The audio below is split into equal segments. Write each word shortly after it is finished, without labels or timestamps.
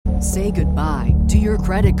Say goodbye to your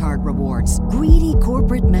credit card rewards. Greedy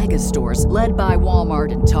corporate mega stores, led by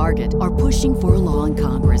Walmart and Target, are pushing for a law in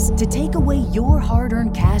Congress to take away your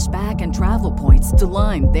hard-earned cash back and travel points to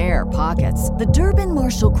line their pockets. The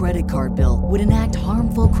Durbin-Marshall credit card bill would enact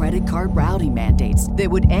harmful credit card routing mandates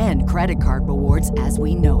that would end credit card rewards as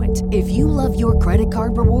we know it. If you love your credit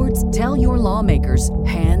card rewards, tell your lawmakers,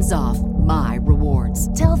 hands off my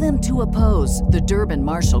rewards. Tell them to oppose the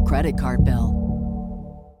Durbin-Marshall credit card bill.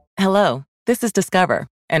 Hello, this is Discover,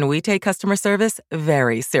 and we take customer service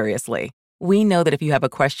very seriously. We know that if you have a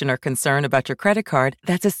question or concern about your credit card,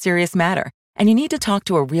 that's a serious matter, and you need to talk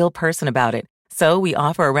to a real person about it. So we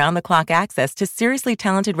offer around-the-clock access to seriously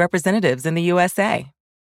talented representatives in the USA.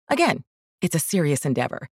 Again, it's a serious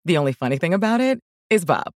endeavor. The only funny thing about it is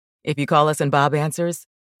Bob. If you call us and Bob answers,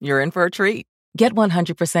 you're in for a treat. Get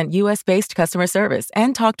 100% US-based customer service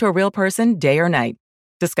and talk to a real person day or night.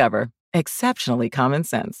 Discover. Exceptionally common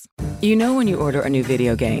sense. You know when you order a new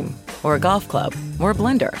video game, or a golf club, or a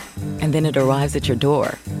blender, and then it arrives at your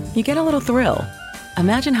door, you get a little thrill.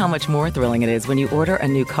 Imagine how much more thrilling it is when you order a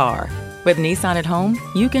new car. With Nissan at Home,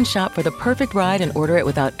 you can shop for the perfect ride and order it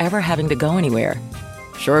without ever having to go anywhere.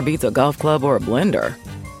 Sure beats a golf club or a blender.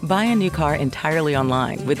 Buy a new car entirely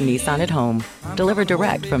online with Nissan at Home. Delivered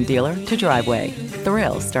direct from dealer to driveway.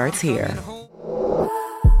 Thrill starts here.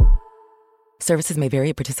 Services may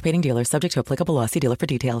vary at participating dealers, subject to applicable law. See dealer for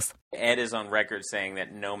details. Ed is on record saying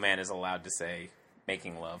that no man is allowed to say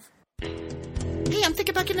making love. Hey, I'm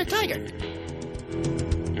thinking about getting a tiger.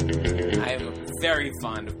 I am very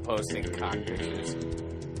fond of posting cock pictures.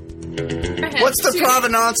 What's the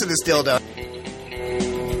provenance of this dildo?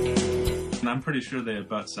 And I'm pretty sure they had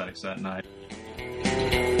butt sex that night.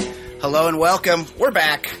 Hello and welcome. We're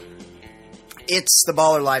back. It's the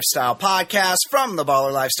Baller Lifestyle Podcast from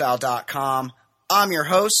theballerlifestyle.com. I'm your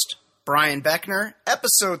host, Brian Beckner,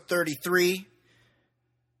 episode 33.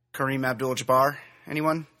 Kareem Abdul-Jabbar.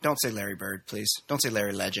 Anyone? Don't say Larry Bird, please. Don't say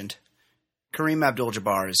Larry Legend. Kareem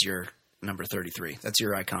Abdul-Jabbar is your number 33. That's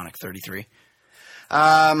your iconic 33.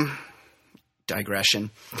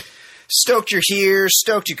 Digression. Stoked you're here.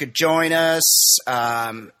 Stoked you could join us.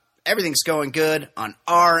 Everything's going good on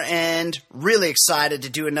our end. Really excited to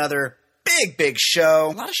do another big show.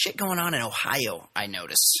 A lot of shit going on in Ohio, I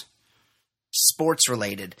notice. Sports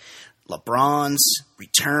related. LeBron's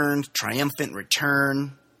return, triumphant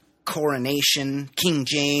return, coronation, King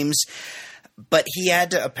James. But he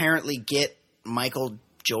had to apparently get Michael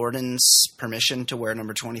Jordan's permission to wear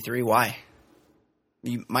number 23. Why?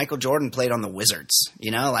 Michael Jordan played on the Wizards.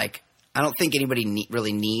 You know, like, I don't think anybody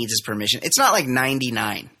really needs his permission. It's not like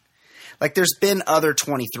 99. Like, there's been other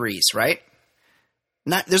 23s, right?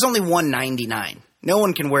 There's only one 99. No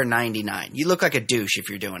one can wear 99. You look like a douche if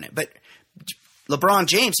you're doing it. But LeBron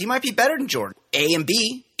James, he might be better than Jordan. A and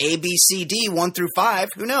B, A, B, C, D, 1 through 5.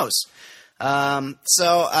 Who knows?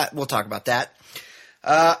 So we'll talk about that.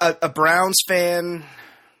 A Browns fan.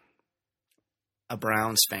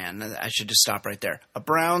 I should just stop right there. A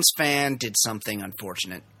Browns fan did something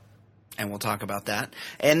unfortunate, and we'll talk about that.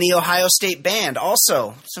 And the Ohio State band,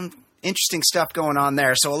 also some interesting stuff going on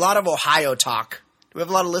there. So a lot of Ohio talk. Do we have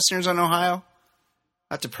a lot of listeners on Ohio?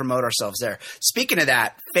 I'll have to promote ourselves there. Speaking of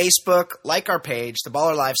that, Facebook, like our page, the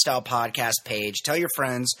Baller Lifestyle Podcast page. Tell your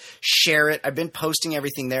friends. Share it. I've been posting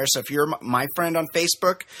everything there. So if you're my friend on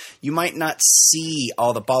Facebook, you might not see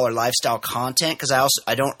all the Baller Lifestyle content because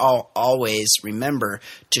I don't always remember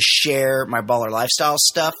to share my Baller Lifestyle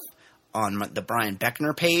stuff on the Brian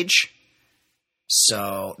Beckner page.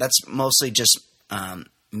 So that's mostly just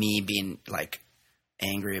me being like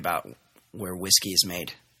angry about where whiskey is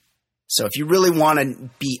made. So if you really want to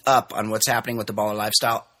be up on what's happening with the Baller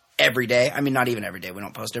Lifestyle every day, I mean, not even every day, we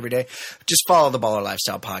don't post every day, just follow the Baller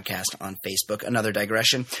Lifestyle Podcast on Facebook. Another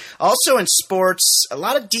digression. Also in sports, a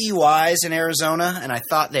lot of DUIs in Arizona, and I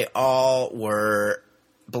thought they all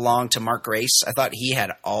belonged to Mark Grace. I thought he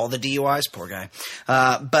had all the DUIs. Poor guy.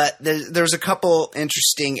 But there's a couple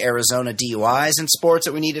interesting Arizona DUIs in sports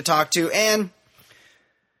that we need to talk to, and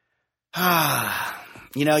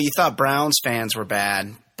you know, you thought Browns fans were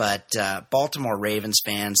bad, but Baltimore Ravens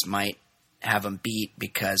fans might have them beat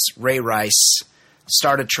because Ray Rice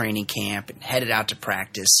started training camp and headed out to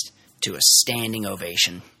practice to a standing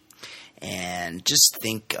ovation. And just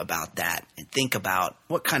think about that and think about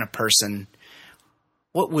what kind of person,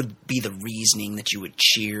 what would be the reasoning that you would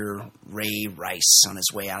cheer Ray Rice on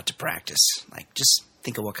his way out to practice? Like, just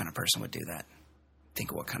think of what kind of person would do that.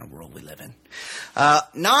 Think of what kind of world we live in.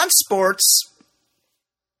 Non-sports.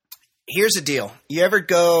 Here's the deal. You ever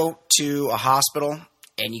go to a hospital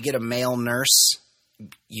and you get a male nurse,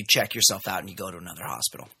 you check yourself out and you go to another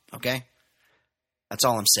hospital, okay? That's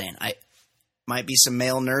all I'm saying. I might be some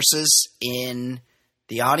male nurses in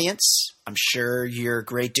the audience. I'm sure you're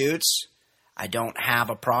great dudes. I don't have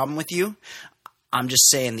a problem with you. I'm just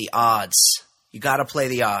saying the odds. You got to play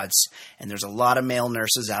the odds. And there's a lot of male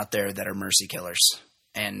nurses out there that are mercy killers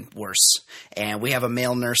and worse. And we have a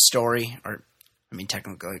male nurse story.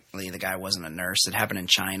 Technically the guy wasn't a nurse. It happened in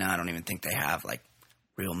China. I don't even think they have like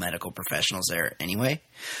real medical professionals there anyway.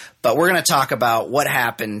 But we're going to talk about what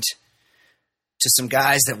happened to some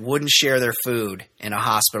guys that wouldn't share their food in a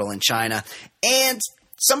hospital in China. And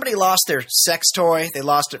somebody lost their sex toy. They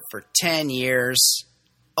lost it for 10 years.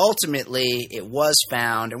 Ultimately, it was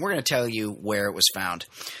found, and we're going to tell you where it was found.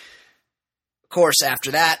 Of course,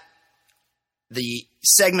 after that, the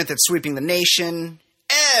segment that's sweeping the nation,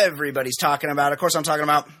 everybody's talking about. Of course, I'm talking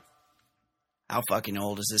about how fucking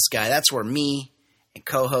old is this guy? That's where me and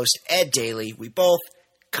co-host Ed Daly, we both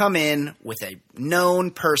come in with a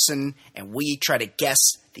known person, and we try to guess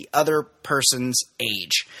the other person's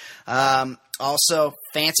age. Also,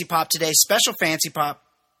 Fancy Pop today, special Fancy Pop.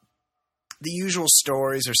 The usual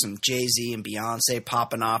stories are some Jay-Z and Beyonce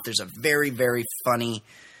popping off. There's a very, very funny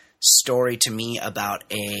story to me about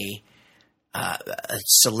a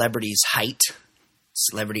celebrity's height,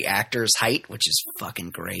 celebrity actor's height, which is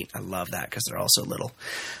fucking great. I love that because they're all so little.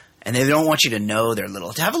 And they don't want you to know they're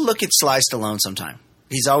little. Have a look at Sly Stallone sometime.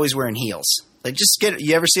 He's always wearing heels. Like,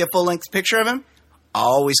 you ever see a full-length picture of him?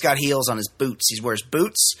 Always got heels on his boots. He wears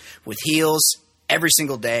boots with heels every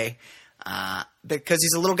single day because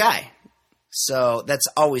he's a little guy. So that's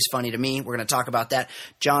always funny to me. We're going to talk about that.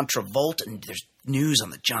 John Travolta, and there's news on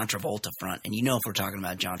the John Travolta front. And if we're talking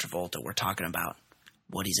about John Travolta, we're talking about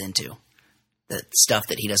what he's into. The stuff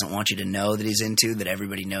that he doesn't want you to know that he's into, that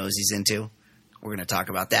everybody knows he's into. We're going to talk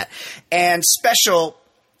about that. And special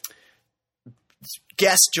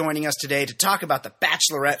guest joining us today to talk about the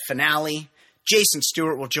Bachelorette finale. Jason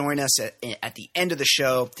Stewart will join us at the end of the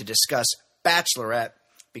show to discuss Bachelorette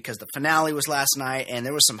because the finale was last night and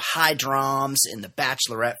there was some high drams in the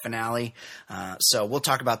Bachelorette finale. So we'll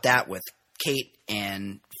talk about that with Kate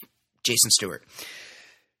and Jason Stewart.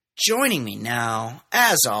 Joining me now,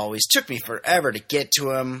 as always, took me forever to get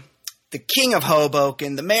to him, the king of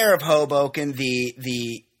Hoboken, the mayor of Hoboken,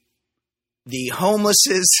 the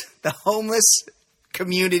homeless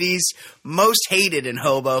community's most hated in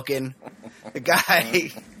Hoboken. The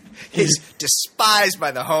guy is despised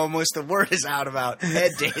by the homeless. The word is out about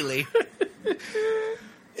Ed Daly.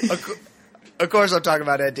 Of course I'm talking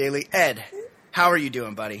about Ed Daly. Ed, how are you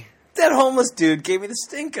doing, buddy? That homeless dude gave me the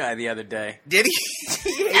stink eye the other day. Did he?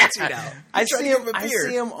 He hates you now. I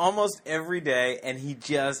see him almost every day, and he's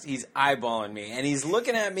eyeballing me. And he's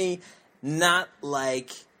looking at me not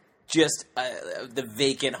like just the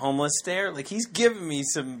vacant homeless stare. Like, he's giving me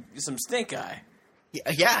some stink eye.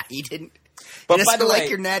 Yeah, he didn't. But by the way, like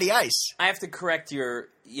your natty ice. I have to correct your,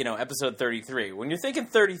 episode 33. When you're thinking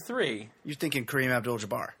 33... You're thinking Kareem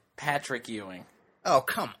Abdul-Jabbar. Patrick Ewing. Oh,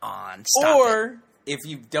 come on. Stop it. If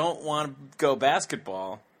you don't want to go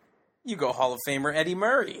basketball, you go Hall of Famer Eddie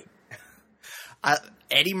Murray.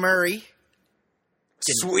 Eddie Murray.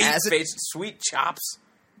 Sweet chops.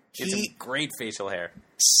 He had great facial hair.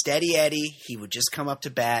 Steady Eddie. He would just come up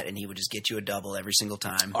to bat and he would just get you a double every single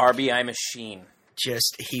time. RBI machine.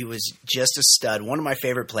 He was just a stud. One of my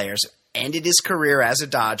favorite players. Ended his career as a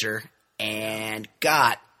Dodger and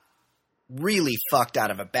got really fucked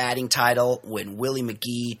out of a batting title when Willie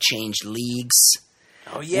McGee changed leagues.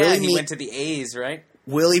 Oh, yeah. He went to the A's, right?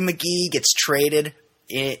 Willie McGee gets traded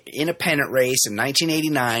in a pennant race in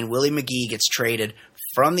 1989. Willie McGee gets traded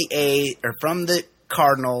from the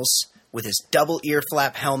Cardinals with his double ear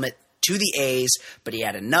flap helmet to the A's, but he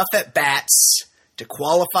had enough at bats to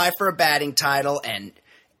qualify for a batting title, and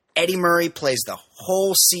Eddie Murray plays the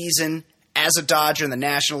whole season as a Dodger in the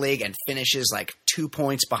National League and finishes like 2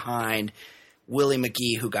 points behind Willie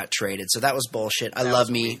McGee, who got traded. So that was bullshit. I love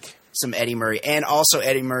me some Eddie Murray. And also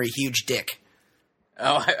Eddie Murray, huge dick.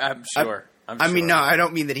 Oh, I'm sure. No, I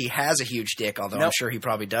don't mean that he has a huge dick, although I'm sure he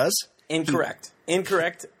probably does. Incorrect.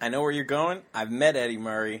 I know where you're going. I've met Eddie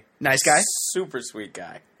Murray. Nice guy? Super sweet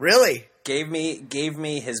guy. Really? Gave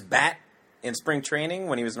me his bat in spring training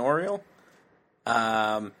when he was an Oriole.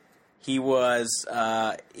 He was,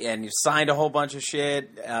 and he signed a whole bunch of shit.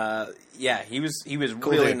 He was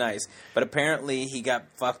cool, really nice. But apparently he got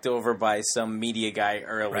fucked over by some media guy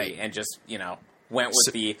early and just, went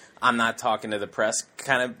with the I'm not talking to the press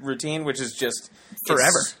kind of routine, which is just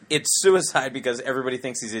forever. It's suicide because everybody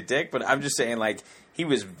thinks he's a dick. But I'm just saying, like, he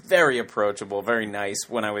was very approachable, very nice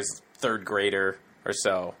when I was third grader or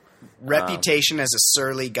so. Reputation as a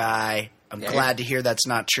surly guy. I'm glad to hear that's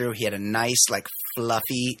not true. He had a nice,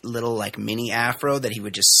 fluffy little like mini afro that he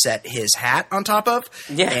would just set his hat on top of.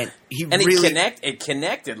 Yeah, and it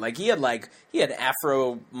connected. Like he had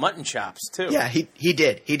afro mutton chops too. Yeah, he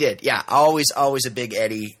did. Yeah, always a big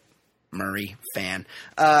Eddie Murray fan.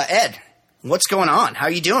 Ed, what's going on? How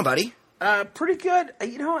you doing, buddy? Pretty good.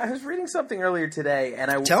 I was reading something earlier today,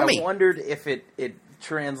 and I wondered if it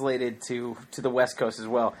translated to the West Coast as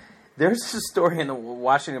well. There's a story in the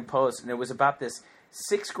Washington Post, and it was about this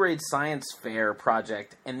 6th grade science fair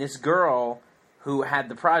project, and this girl who had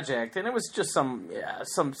the project, and it was just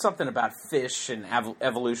something about fish and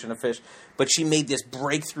evolution of fish, but she made this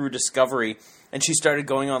breakthrough discovery, and she started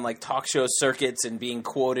going on like talk show circuits and being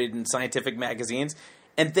quoted in scientific magazines.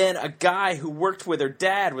 And then a guy who worked with her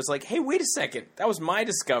dad was like, "Hey, wait a second, that was my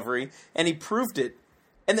discovery," and he proved it.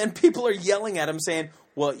 And then people are yelling at him saying,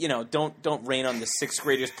 "Well, don't rain on the 6th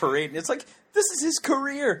graders parade." And it's like, this is his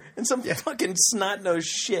career, and some fucking snot-nosed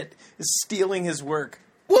shit is stealing his work.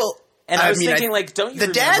 Well, and I was thinking, don't you remember...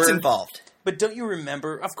 The dad's involved. But don't you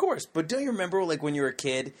remember... Of course, but don't you remember, like, when you were a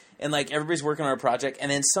kid, and, like, everybody's working on a project,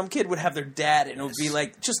 and then some kid would have their dad, and it would be,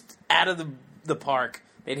 like, just out of the park.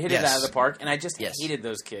 They'd hit it out of the park, and I just hated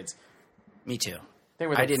those kids. Me too. They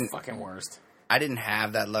were the fucking worst. I didn't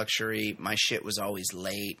have that luxury. My shit was always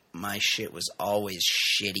late. My shit was always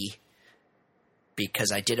shitty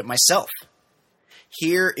because I did it myself.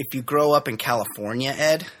 Here, if you grow up in California,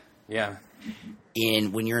 Ed,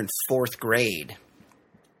 when you're in 4th grade,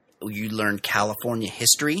 you learn California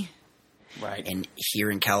history. Right. And here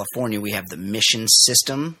in California, we have the mission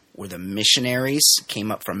system where the missionaries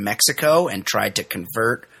came up from Mexico and tried to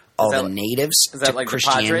convert all the natives to like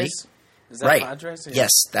Christianity. The Padres? Is that right. Padres? Yeah.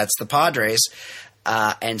 Yes, that's the Padres.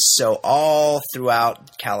 And so all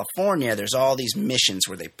throughout California, there's all these missions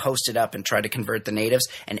where they posted up and tried to convert the natives,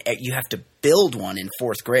 and you have to build one in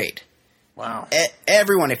 4th grade. Wow.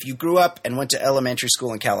 Everyone, if you grew up and went to elementary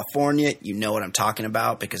school in California, you know what I'm talking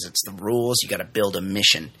about because it's the rules. You got to build a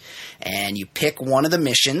mission. And you pick one of the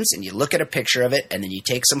missions, and you look at a picture of it, and then you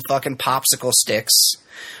take some fucking popsicle sticks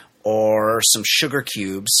or some sugar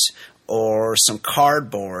cubes or some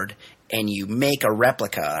cardboard, and you make a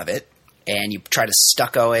replica of it. And you try to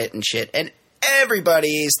stucco it and shit. And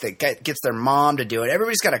gets their mom to do it.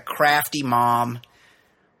 Everybody's got a crafty mom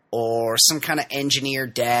or some kind of engineer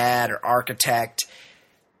dad or architect.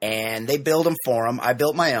 And they build them for them. I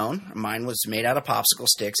built my own. Mine was made out of popsicle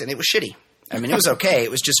sticks. And it was shitty. I mean, it was okay.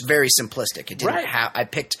 It was just very simplistic. It didn't have. I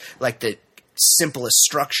picked like the simplest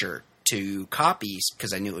structure to copy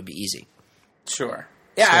because I knew it would be easy. Sure.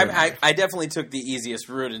 Yeah, I definitely took the easiest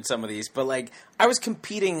route in some of these, but like I was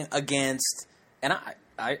competing against, and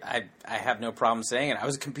I have no problem saying it. I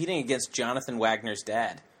was competing against Jonathan Wagner's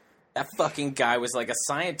dad. That fucking guy was like a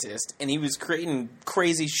scientist, and he was creating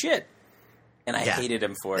crazy shit, and I hated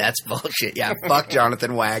him for it. That's bullshit. Yeah, fuck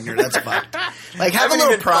Jonathan Wagner. That's fucked. Like, have a little pride. I haven't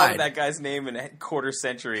even pride. thought that guy's name in a quarter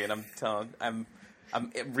century, and I'm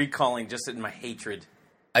recalling just in my hatred.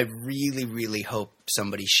 I really, really hope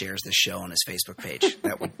somebody shares the show on his Facebook page.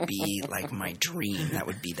 That would be like my dream. That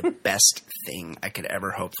would be the best thing I could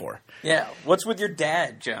ever hope for. Yeah. What's with your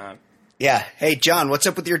dad, John? Yeah. Hey, John, what's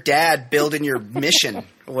up with your dad building your mission?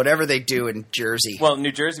 Whatever they do in Jersey. Well, in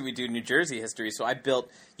New Jersey, we do New Jersey history. So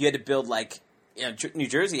you had to build like, New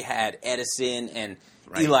Jersey had Edison and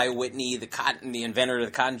Eli Whitney, the inventor of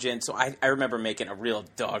the cotton gin. So I remember making a real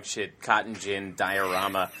dog shit cotton gin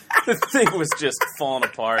diorama. The thing was just falling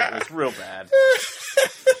apart. It was real bad.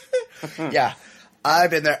 Yeah,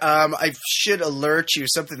 I've been there. I should alert you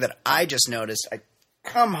something that I just noticed. I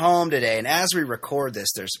come home today, and as we record this,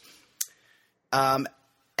 there's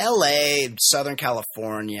L.A., Southern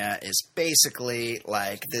California is basically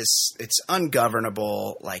like this. It's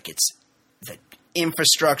ungovernable. Like the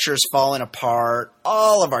infrastructure is falling apart.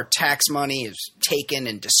 All of our tax money is taken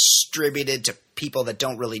and distributed to people that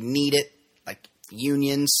don't really need it, like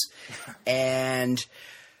unions. And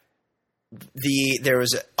there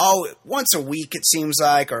was once a week, it seems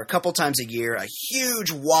like, or a couple times a year, a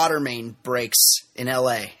huge water main breaks in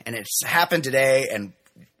LA. And it's happened today, and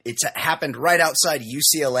it's happened right outside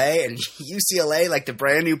UCLA, and UCLA, like the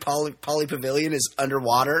brand new Poly Pavilion, is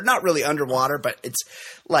underwater. Not really underwater, but it's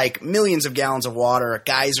like millions of gallons of water. A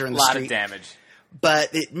geyser in the street. A lot of damage. But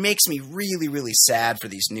it makes me really, really sad for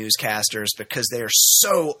these newscasters because they are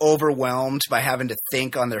so overwhelmed by having to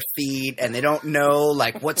think on their feet, and they don't know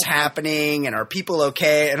like what's happening and are people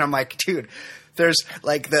okay? And I'm like, dude. There's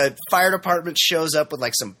like the fire department shows up with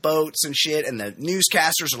like some boats and shit, and the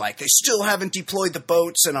newscasters are like, they still haven't deployed the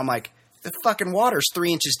boats. And I'm like, the fucking water's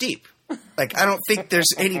 3 inches deep. Like, I don't think there's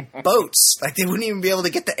any boats. Like, they wouldn't even be able to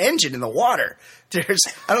get the engine in the water.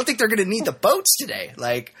 I don't think they're going to need the boats today.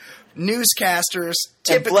 Like, newscasters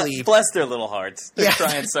typically bless their little hearts. They're Yeah.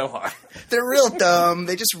 trying so hard. they're real dumb.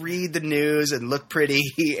 They just read the news and look pretty,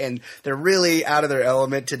 and they're really out of their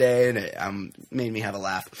element today, and it made me have a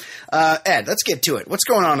laugh. Ed, let's get to it. What's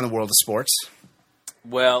going on in the world of sports?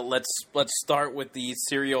 Well, let's start with the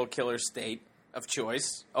serial killer state of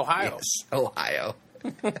choice, Ohio. Yes, Ohio.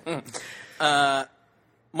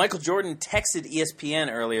 Michael Jordan texted ESPN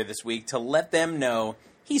earlier this week to let them know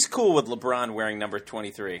he's cool with LeBron wearing number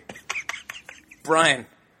 23. Brian,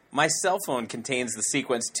 my cell phone contains the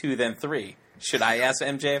sequence 2 then 3. Should I ask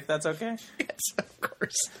MJ if that's okay? Yes, of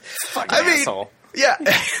course. Fucking asshole. Yeah,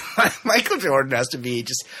 Michael Jordan has to be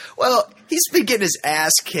just, well, he's been getting his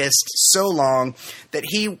ass kissed so long that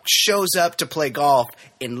he shows up to play golf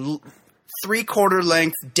in 3/4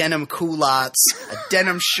 length denim culottes, a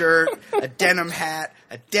denim shirt, a denim hat,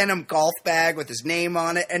 a denim golf bag with his name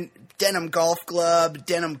on it, and denim golf glove,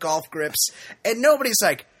 denim golf grips, and nobody's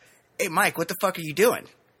like, hey, Mike, what the fuck are you doing?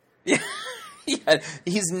 Yeah,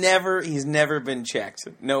 he's never been checked.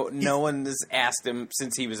 No one has asked him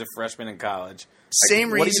since he was a freshman in college.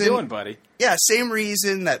 Same reason. What are you doing, buddy? Yeah, same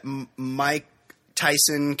reason that Mike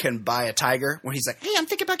Tyson can buy a tiger when he's like, hey, I'm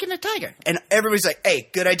thinking about getting a tiger. And everybody's like, hey,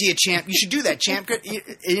 good idea, champ. You should do that, champ. Good.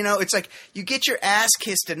 You know, it's like you get your ass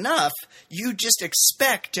kissed enough, you just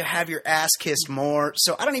expect to have your ass kissed more.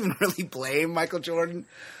 So I don't even really blame Michael Jordan.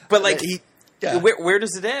 But, like, yeah. where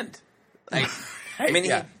does it end? Like, I mean,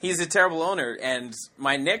 Yeah. he's a terrible owner, and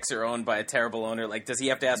my Knicks are owned by a terrible owner. Like, does he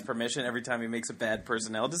have to ask permission every time he makes a bad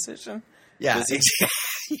personnel decision? Yeah. Does he-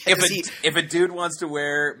 If a dude wants to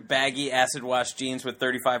wear baggy acid wash jeans with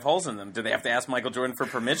 35 holes in them, do they have to ask Michael Jordan for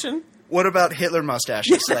permission? What about Hitler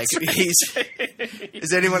mustaches? Like,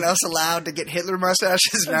 is anyone else allowed to get Hitler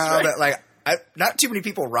mustaches now? right. That like, not too many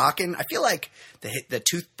people rocking. I feel like the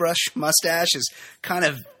toothbrush mustache is kind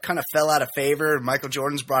of fell out of favor. Michael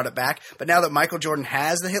Jordan's brought it back, but now that Michael Jordan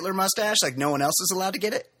has the Hitler mustache, like no one else is allowed to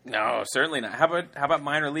get it. No, certainly not. How about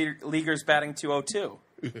minor leaguers batting 202?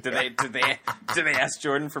 Did they ask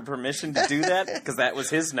Jordan for permission to do that? Because that was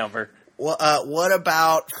his number. Well, what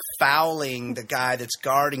about fouling the guy that's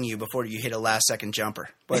guarding you before you hit a last second jumper?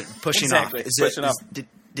 But pushing Exactly. off. Pushing off.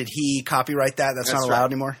 Did he copyright that? That's not allowed right.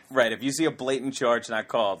 anymore? Right. If you see a blatant charge not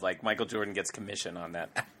called, like Michael Jordan gets commission on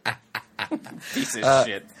that. Piece of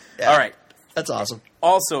shit. Yeah. All right. That's awesome.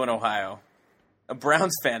 Also in Ohio, a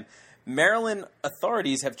Browns fan. Maryland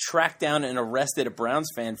authorities have tracked down and arrested a Browns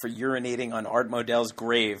fan for urinating on Art Modell's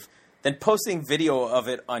grave, then posting video of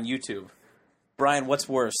it on YouTube. Brian, what's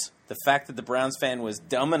worse? The fact that the Browns fan was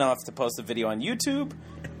dumb enough to post a video on YouTube,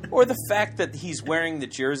 or the fact that he's wearing the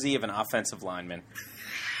jersey of an offensive lineman?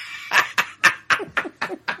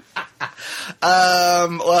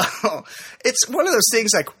 Well, it's one of those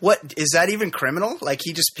things like, what, is that even criminal? Like,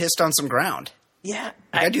 he just pissed on some ground. Yeah.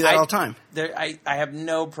 I do that all the time. I have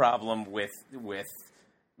no problem with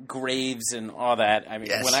graves and all that. I mean,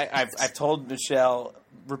 Yes. when I've told Michelle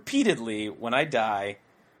repeatedly, when I die,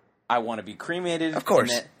 I want to be cremated, Of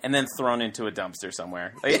course. and then thrown into a dumpster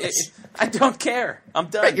somewhere. Yes. I don't care. I'm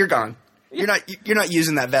done. Right, you're gone. You're not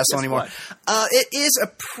using that vessel Guess anymore. It is a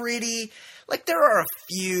pretty, like, there are a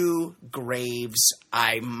few graves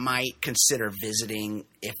I might consider visiting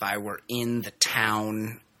if I were in the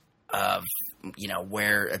town of,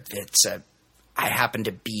 where I happen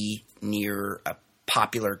to be near a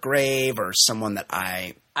popular grave or someone that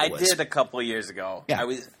I did a couple of years ago. Yeah.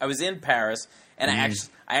 I was in Paris, and I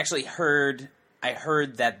actually heard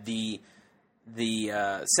that the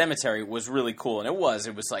cemetery was really cool, and it was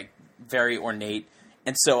like very ornate.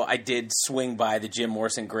 And so I did swing by the Jim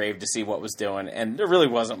Morrison grave to see what was doing, and there really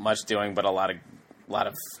wasn't much doing, but a lot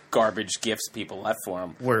of garbage gifts people left for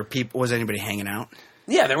him. Was anybody hanging out?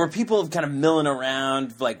 Yeah, there were people kind of milling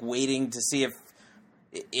around, like waiting to see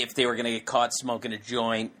if they were going to get caught smoking a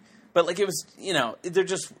joint. But like it was,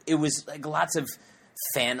 it was like lots of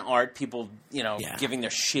fan art, people, giving their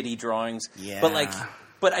shitty drawings. Yeah.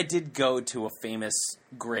 But I did go to a famous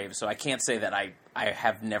grave, so I can't say that I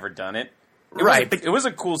have never done it. It was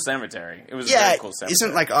a cool cemetery. It was a very cool cemetery.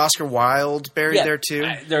 Isn't like Oscar Wilde buried there too?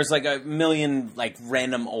 There's like a million like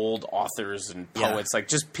random old authors and poets, like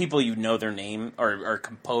just people their name or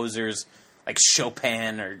composers, like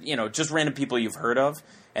Chopin or just random people you've heard of,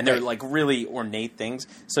 and they're like really ornate things.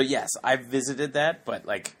 So yes, I've visited that, but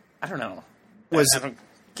like I don't know, I don't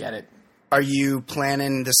get it. Are you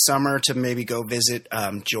planning this summer to maybe go visit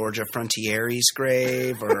Georgia Frontieri's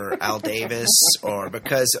grave or Al Davis? Or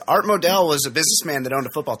because Art Modell was a businessman that owned a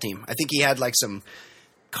football team. I think he had like some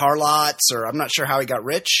car lots, or I'm not sure how he got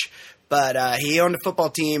rich, but he owned a football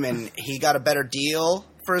team and he got a better deal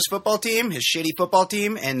for his football team, his shitty football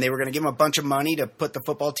team, and they were going to give him a bunch of money to put the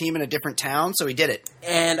football team in a different town, so he did it.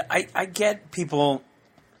 And I get people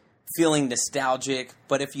feeling nostalgic,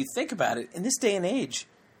 but if you think about it, in this day and age,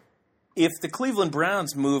 if the Cleveland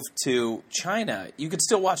Browns moved to China, you could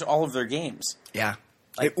still watch all of their games. Yeah,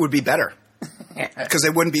 it would be better because they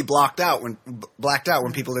wouldn't be blacked out when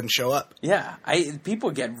people didn't show up. Yeah,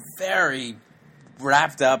 people get very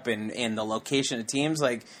wrapped up in the location of teams.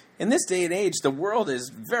 Like in this day and age, the world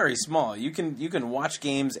is very small. You can watch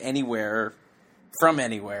games anywhere from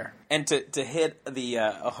anywhere. And to hit the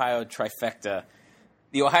Ohio trifecta,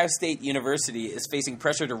 the Ohio State University is facing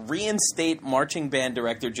pressure to reinstate marching band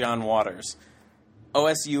director John Waters.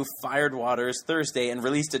 OSU fired Waters Thursday and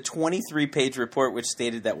released a 23-page report which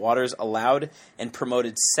stated that Waters allowed and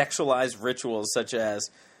promoted sexualized rituals such as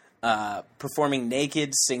performing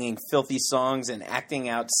naked, singing filthy songs, and acting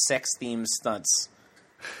out sex-themed stunts.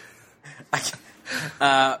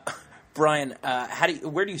 Brian,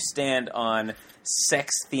 where do you stand on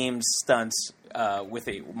sex-themed stunts with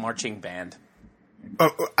a marching band?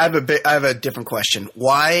 I have a different question.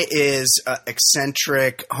 Why is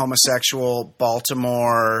eccentric homosexual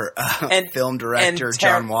Baltimore film director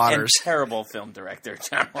John Waters and terrible film director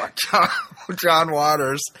John Waters John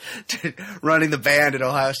Waters running the band at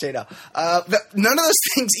Ohio State now? None of those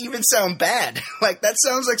things even sound bad. Like that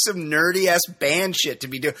sounds like some nerdy ass band shit to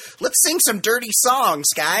be doing. Let's sing some dirty songs,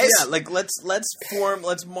 guys. Yeah, like let's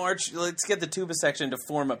march. Let's get the tuba section to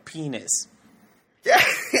form a penis. Yeah,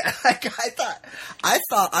 like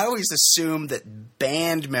I always assumed that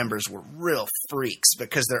band members were real freaks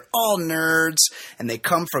because they're all nerds and they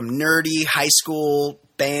come from nerdy high school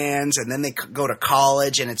bands and then they go to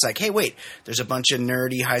college and it's like, hey, wait, there's a bunch of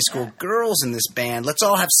nerdy high school girls in this band. Let's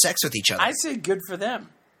all have sex with each other. I say good for them.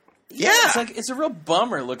 Yeah. It's a real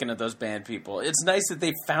bummer looking at those band people. It's nice that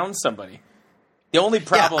they found somebody. The only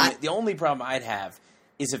problem I'd have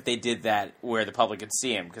is if they did that where the public could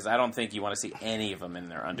see them, because I don't think you want to see any of them in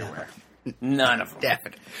their underwear. None of them.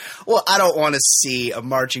 Definitely. Well, I don't want to see a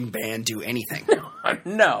marching band do anything.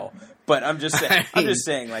 No, but I'm just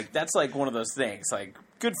saying, like that's like one of those things. Like,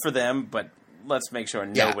 good for them, but let's make sure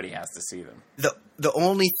nobody has to see them. The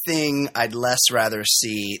only thing I'd less rather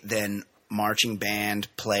see than marching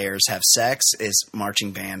band players have sex is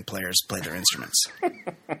marching band players play their instruments.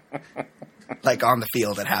 Like on the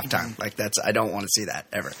field at halftime, like I don't want to see that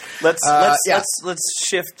ever. Let's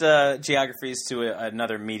shift geographies to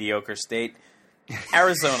another mediocre state,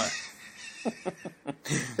 Arizona.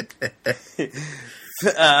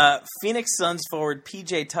 Phoenix Suns forward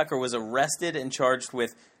PJ Tucker was arrested and charged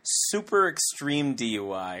with super extreme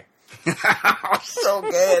DUI. So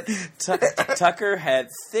good. Tucker had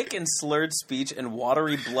thick and slurred speech and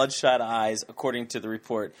watery, bloodshot eyes, according to the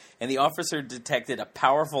report, and the officer detected a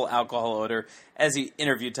powerful alcohol odor as he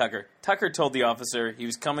interviewed Tucker. Tucker told the officer he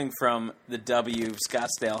was coming from the W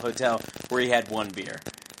Scottsdale Hotel, where he had one beer.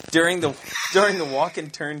 During the walk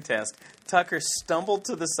and turn test, Tucker stumbled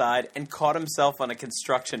to the side and caught himself on a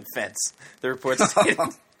construction fence, the report stated.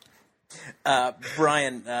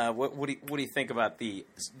 Brian, what do you think about the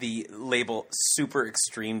label super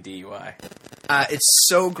extreme DUI? It's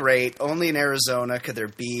so great. Only in Arizona could there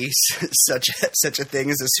be such a thing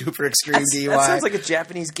as a super extreme DUI. That sounds like a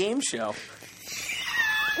Japanese game show.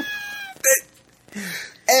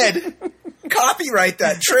 Ed, copyright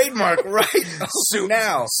that trademark right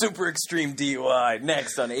now. Super extreme DUI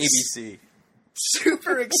next on ABC.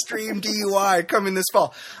 Super extreme DUI coming this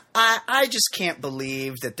fall. I just can't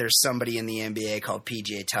believe that there's somebody in the NBA called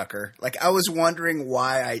PJ Tucker. Like I was wondering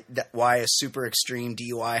why a super extreme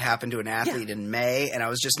DUI happened to an athlete in May, and I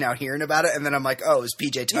was just now hearing about it, and then I'm like, oh, it was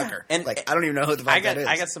PJ Tucker. Yeah, and like I don't even know who the fuck that is.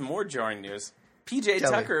 I got some more jarring news. PJ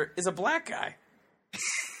Tucker is a black guy.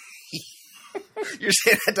 You're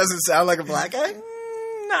saying that doesn't sound like a black guy?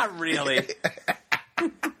 Not really.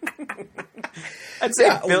 I'd say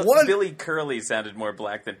Billy Curley sounded more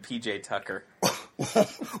black than PJ Tucker.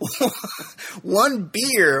 One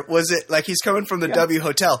beer, was it like he's coming from the W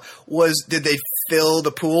Hotel? Did they fill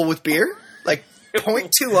the pool with beer? Like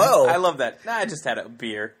 0.20. I love that. Nah, I just had a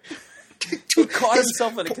beer. He caught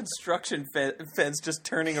himself in a construction fence just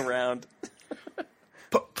turning around.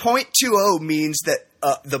 0.20 means that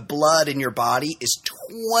the blood in your body is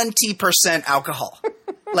 20% alcohol.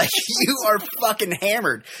 Like, you are fucking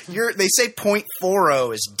hammered. They say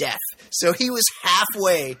 0.40 is death. So he was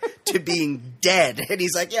halfway to being dead. And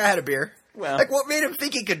he's like, yeah, I had a beer. Well, like, what made him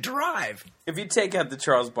think he could drive? If you take out the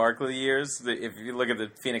Charles Barkley years, if you look at the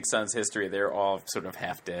Phoenix Suns history, they're all sort of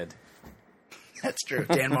half dead. That's true.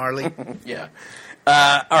 Dan Marley. Yeah.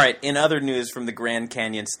 All right. In other news from the Grand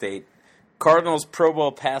Canyon State, Cardinals Pro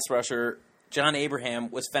Bowl pass rusher John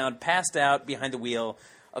Abraham was found passed out behind the wheel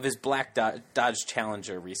of his black Dodge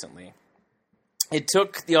Challenger recently. It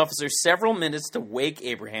took the officers several minutes to wake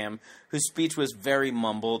Abraham, whose speech was very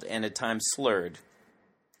mumbled and at times slurred.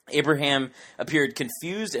 Abraham appeared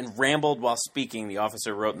confused and rambled while speaking, the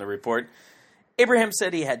officer wrote in the report. Abraham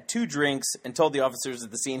said he had 2 drinks and told the officers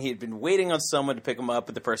at the scene he had been waiting on someone to pick him up,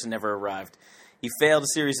 but the person never arrived. He failed a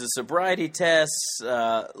series of sobriety tests,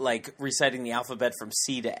 like reciting the alphabet from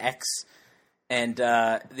C to X, and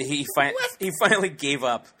he finally gave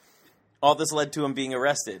up. All this led to him being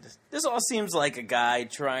arrested. This all seems like a guy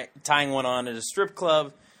tying one on at a strip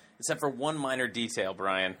club, except for one minor detail,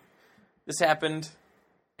 Brian. This happened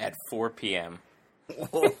at 4 p.m.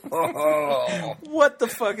 What the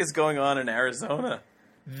fuck is going on in Arizona?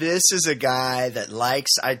 This is a guy that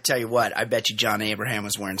likes, I tell you what, I bet you John Abraham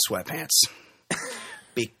was wearing sweatpants.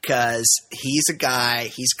 Because he's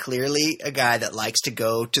clearly a guy that likes to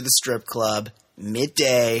go to the strip club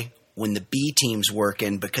midday when the B team's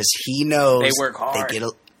working, because he knows they work hard.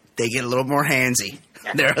 They get a little more handsy.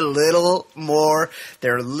 They're a little more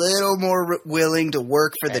willing to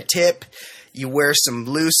work for the tip. You wear some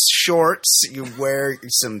loose shorts, you wear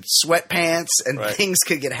some sweatpants, and things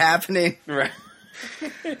could get happening. Right.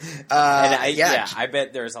 I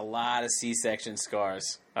bet there's a lot of C-section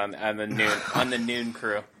scars on the noon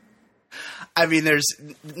crew. I mean, there's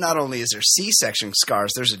not only is there C-section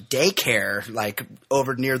scars, there's a daycare like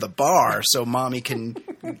over near the bar, so mommy can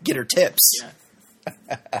get her tips.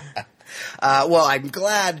 Yeah. Well, I'm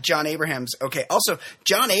glad John Abraham's okay. Also,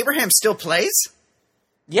 John Abraham still plays?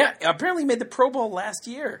 Yeah, apparently he made the Pro Bowl last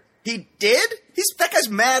year. He did? That guy's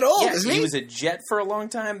mad old, isn't he? He was a Jet for a long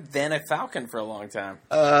time, then a Falcon for a long time.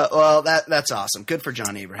 Well, that's awesome. Good for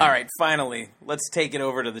John Abraham. All right, finally, let's take it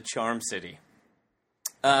over to the Charm City.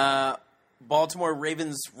 Baltimore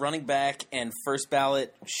Ravens running back and first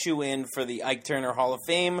ballot shoe-in for the Ike Turner Hall of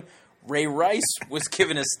Fame, Ray Rice, was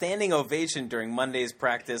given a standing ovation during Monday's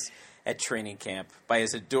practice at training camp by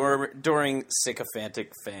his adoring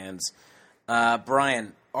sycophantic fans.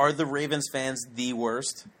 Brian, are the Ravens fans the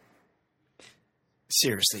worst?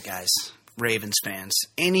 Seriously, guys. Ravens fans.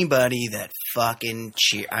 Anybody that fucking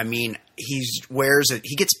cheer. I mean, he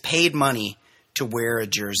gets paid money to wear a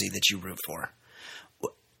jersey that you root for.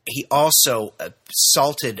 He also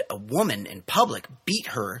assaulted a woman in public, beat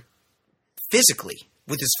her physically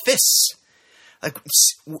with his fists. Like,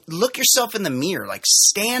 look yourself in the mirror. Like,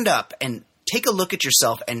 stand up and take a look at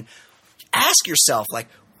yourself and ask yourself, like,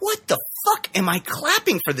 what the fuck am I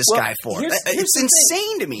clapping for this guy for? It's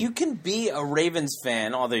insane to me. You can be a Ravens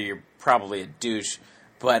fan, although you're probably a douche.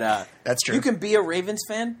 But that's true. You can be a Ravens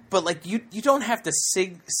fan, but like you don't have to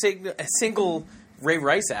single Ray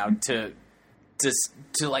Rice out to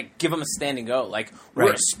like give him a standing O. Like,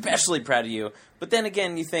 we're especially proud of you. But then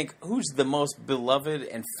again, you think, who's the most beloved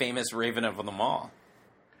and famous Raven of them all?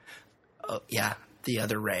 Oh yeah, the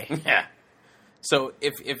other Ray. Yeah. So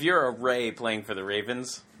if you're a Ray playing for the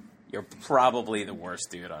Ravens, you're probably the worst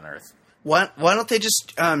dude on earth. Why don't they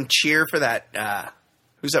just cheer for that?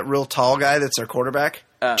 Who's that real tall guy that's our quarterback?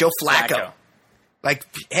 Joe Flacco. Like,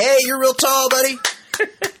 hey, you're real tall, buddy.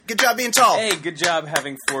 Good job being tall. Hey, good job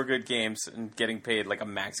having 4 good games and getting paid like a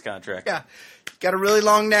max contract. Yeah, got a really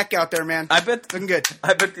long neck out there, man. Looking good.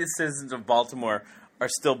 I bet the citizens of Baltimore are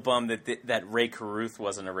still bummed that Ray Caruth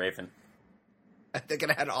wasn't a Raven. They're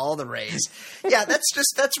gonna have all the Rays. Yeah,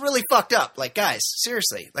 that's really fucked up. Like, guys,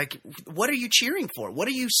 seriously, like, what are you cheering for? What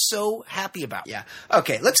are you so happy about? Yeah.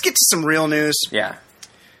 Okay, let's get to some real news. Yeah.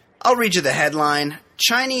 I'll read you the headline.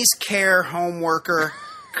 Chinese care home worker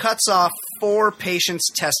cuts off 4 patients'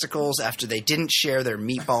 testicles after they didn't share their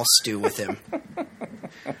meatball stew with him.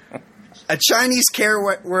 A Chinese care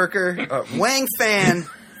worker, Wang Fan,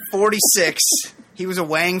 46. He was a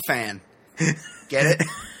Wang fan. Get it?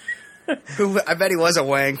 I bet he was a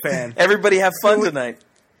Wang fan. Everybody have fun tonight.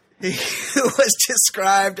 He was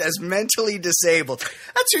described as mentally disabled.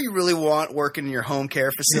 That's who you really want working in your home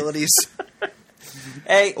care facilities.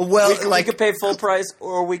 Hey, well, we could pay full price,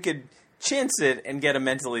 or we could chintz it and get a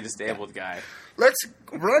mentally disabled guy. Let's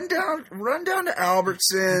run down to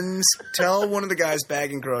Albertsons. Tell one of the guys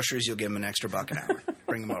bagging groceries you'll give him an extra $1 an hour.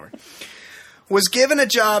 Bring him over. Was given a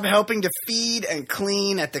job helping to feed and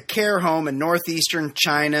clean at the care home in northeastern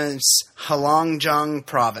China's Heilongjiang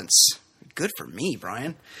province. Good for me,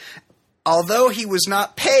 Brian. Although he was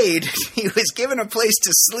not paid, he was given a place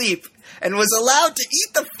to sleep and was allowed to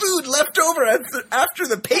eat the food left over after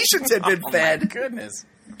the patients had been fed. Oh, my goodness.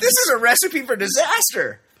 This is a recipe for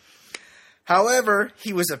disaster. However,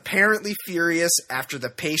 he was apparently furious after the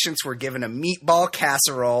patients were given a meatball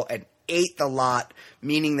casserole and ate the lot,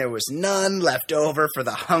 meaning there was none left over for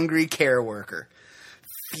the hungry care worker.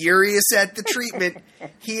 Furious at the treatment,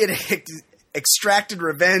 he had extracted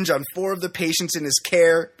revenge on 4 of the patients in his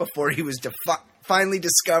care before he was finally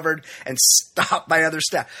discovered and stopped by other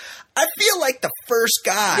staff. I feel like the first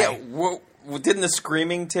guy... Yeah, didn't the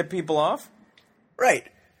screaming tip people off? Right.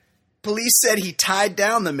 Police said he tied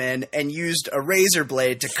down the men and used a razor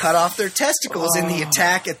blade to cut off their testicles in the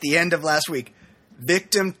attack at the end of last week.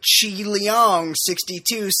 Victim Chi Leong,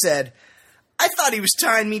 62, said, "I thought he was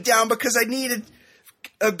tying me down because I needed...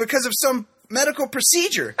 because of some medical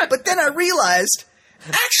procedure. But then I realized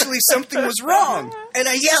actually something was wrong. And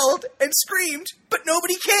I yelled and screamed, but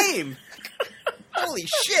nobody came." Holy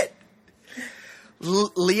shit.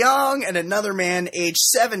 Leong and another man aged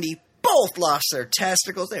 70 both lost their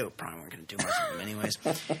testicles. They probably weren't going to do much of them anyways.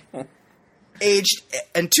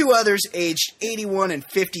 And 2 others aged 81 and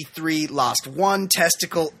 53 lost 1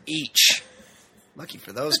 testicle each. Lucky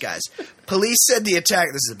for those guys. Police said the attack...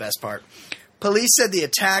 This is the best part. Police said the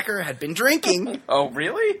attacker had been drinking. Oh,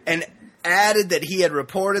 really? And added that he had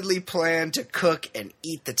reportedly planned to cook and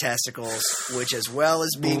eat the testicles, which, as well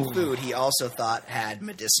as being food, he also thought had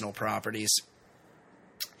medicinal properties.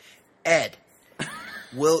 Ed,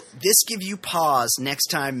 will this give you pause next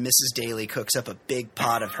time Mrs. Daly cooks up a big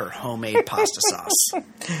pot of her homemade pasta sauce?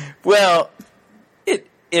 Well,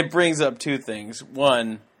 it brings up 2 things.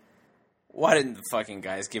 One, why didn't the fucking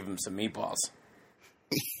guys give him some meatballs?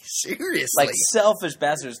 Seriously. Like selfish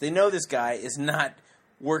bastards. They know this guy is not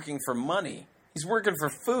working for money. He's working for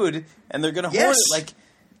food, and they're going to hoard it. Like,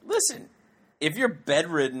 listen, if you're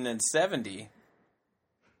bedridden and 70...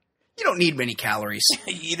 You don't need many calories.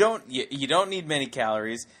 You don't need many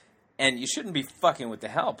calories, and you shouldn't be fucking with the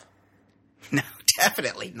help. No,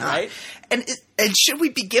 definitely not. Right? And should we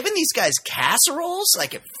be giving these guys casseroles?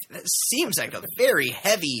 Like, it seems like a very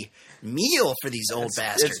heavy meal for these old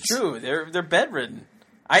bastards. It's true. They're bedridden.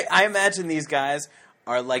 I imagine these guys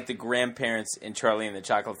are like the grandparents in Charlie and the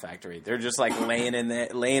Chocolate Factory. They're just like laying in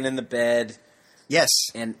the bed. Yes.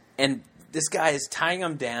 And this guy is tying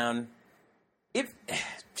them down. If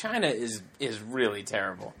China is really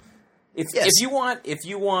terrible. If you want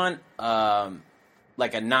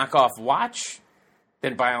like a knockoff watch,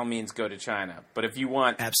 then by all means go to China. But if you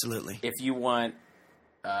want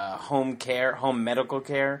home medical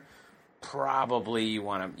care, probably you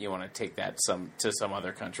want to take that to some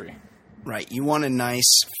other country. Right. You want a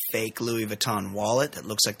nice fake Louis Vuitton wallet that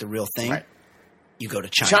looks like the real thing? Right. You go to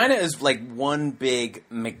China. China is like one big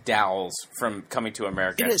McDowell's from Coming to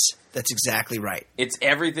America. It is. That's exactly right.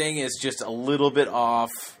 Everything is just a little bit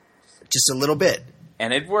off. Just a little bit.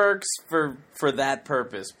 And it works for that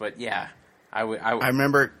purpose. But yeah, I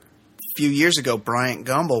remember a few years ago, Bryant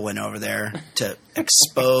Gumbel went over there to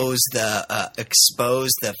expose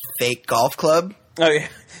the fake golf club. Oh yeah,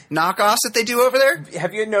 knockoffs that they do over there.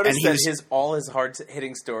 Have you noticed that all his hard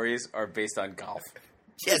hitting stories are based on golf?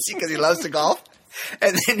 Yes, because he loves to golf.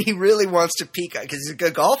 And then he really wants to peacock, because he's a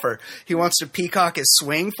good golfer. He wants to peacock his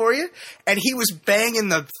swing for you. And he was banging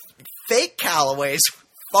the fake Callaways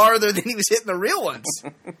farther than he was hitting the real ones.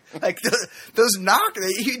 Like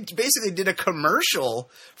he basically did a commercial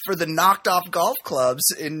for the knocked off golf clubs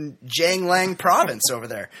in Jianglang province over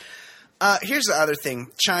there. Here's the other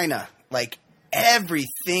thing. China, like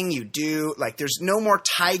everything you do, like there's no more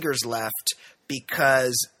tigers left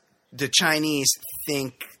because the Chinese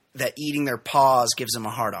think that eating their paws gives them a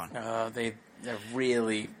hard-on. They're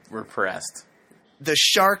really repressed. The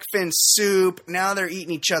shark fin soup, now they're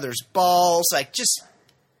eating each other's balls. Like, just,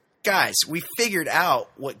 guys, we figured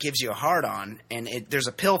out what gives you a hard-on, and there's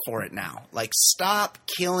a pill for it now. Like, stop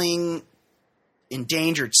killing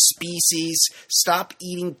endangered species. Stop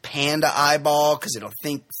eating panda eyeball because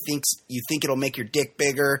you think it'll make your dick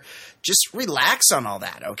bigger. Just relax on all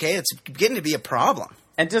that, okay? It's getting to be a problem.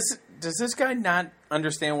 And does this guy not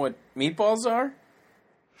understand what meatballs are?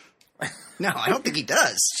 No, I don't think he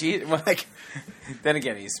does. Then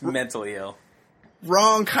again, he's mentally ill.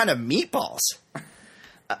 Wrong kind of meatballs.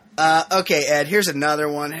 Okay, Ed, here's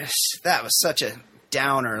another one. That was such a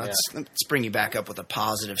downer. Let's bring you back up with a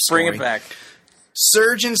positive story. Bring it back.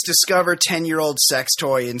 Surgeons discover 10-year-old sex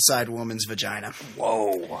toy inside woman's vagina.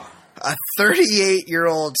 Whoa. A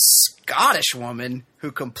 38-year-old Scottish woman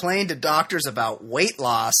who complained to doctors about weight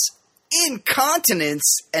loss,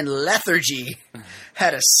 incontinence, and lethargy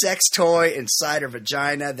had a sex toy inside her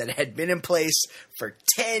vagina that had been in place for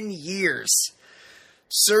 10 years.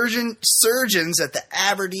 Surgeons at the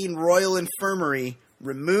Aberdeen Royal Infirmary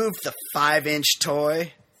removed the 5-inch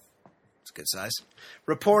toy. It's a good size.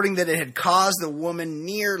 Reporting that it had caused the woman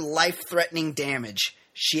near life-threatening damage.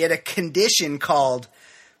 She had a condition called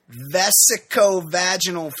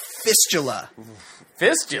Vesicovaginal fistula.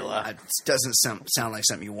 Fistula? It doesn't sound like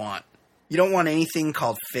something you want. You don't want anything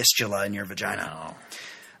called fistula in your vagina. No.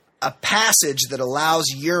 A passage that allows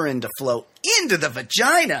urine to flow into the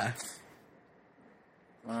vagina,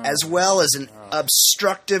 as well as an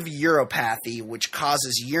obstructive uropathy, which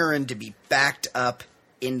causes urine to be backed up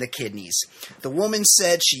in the kidneys. The woman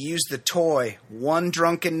said she used the toy one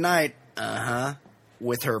drunken night,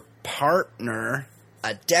 with her partner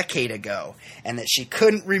a decade ago, and that she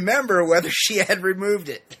couldn't remember whether she had removed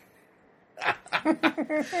it.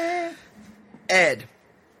 Ed,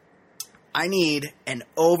 I need an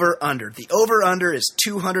over-under. The over-under is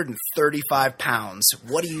 235 pounds.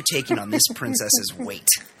 What are you taking on this princess's weight?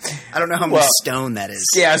 I don't know how much stone that is.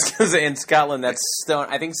 Yeah, I was going to say in Scotland, that's stone.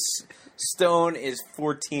 I think stone is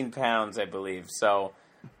 14 pounds, I believe. So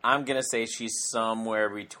I'm going to say she's somewhere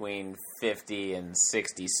between 50 and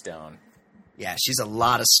 60 stone. Yeah, she's a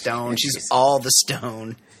lot of stone. She's all the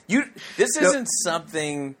stone. This isn't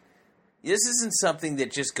something that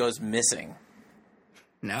just goes missing.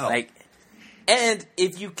 No. And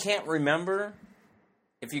if you can't remember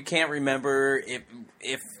if you what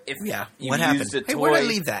happened? used a toy, hey, where did I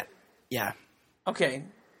leave that? Yeah. Okay,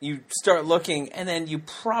 you start looking, and then you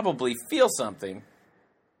probably feel something.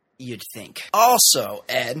 You'd think. Also,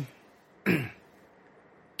 Ed,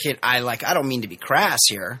 I don't mean to be crass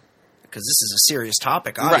here, because this is a serious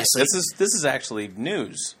topic. Obviously, right. This is actually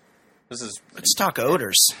news. Let's talk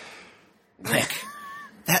odors.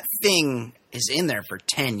 That thing is in there for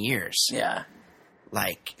 10 years. Yeah.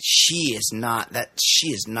 She is not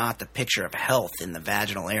the picture of health in the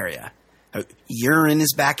vaginal area. Her urine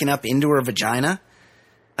is backing up into her vagina.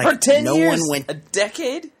 For 10 years? A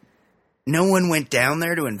decade? No one went down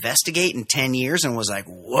there to investigate in 10 years and was like,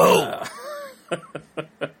 whoa.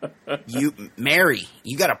 Mary,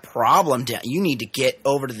 you got a problem. You need to get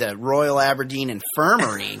over to the Royal Aberdeen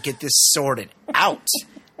Infirmary and get this sorted out.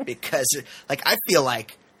 Because, I feel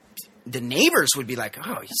like the neighbors would be like,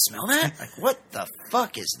 "Oh, you smell that? What the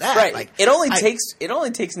fuck is that?" Right. It only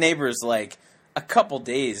takes neighbors a couple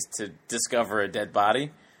days to discover a dead body.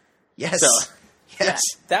 Yes. So, yes.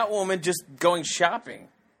 Yeah, that woman just going shopping.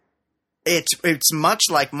 It's much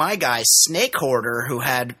like my guy Snake Hoarder, who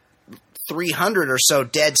had 300 or so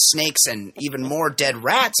dead snakes and even more dead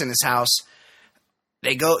rats in his house.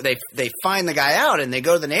 They find the guy out, and they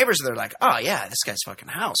go to the neighbors, and they're like, "Oh yeah, this guy's fucking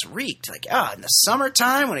house reeked." In the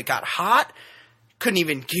summertime when it got hot, couldn't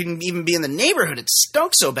even be in the neighborhood. It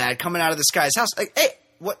stunk so bad coming out of this guy's house. Hey,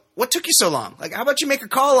 what took you so long? How about you make a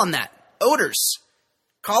call on that? Odors.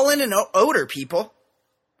 Call in an odor, people,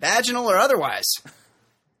 vaginal or otherwise.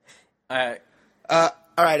 All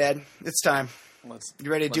right, Ed, it's time. You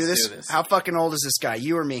ready to do this? How fucking old is this guy?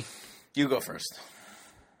 You or me? You go first.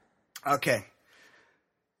 Okay.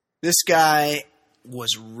 This guy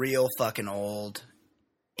was real fucking old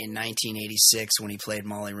in 1986 when he played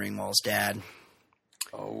Molly Ringwald's dad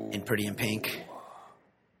in Pretty in Pink.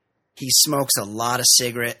 He smokes a lot of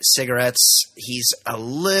cigarettes. He's a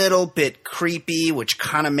little bit creepy, which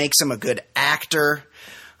kind of makes him a good actor.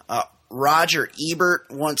 Roger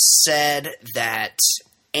Ebert once said that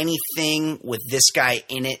anything with this guy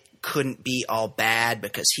in it couldn't be all bad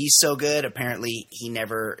because he's so good. Apparently, he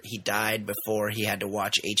died before he had to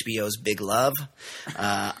watch HBO's Big Love.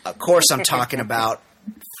 Of course, I'm talking about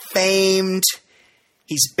famed.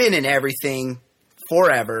 He's been in everything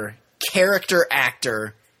forever. Character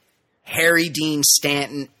actor Harry Dean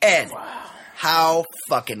Stanton. Ed, wow. How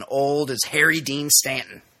fucking old is Harry Dean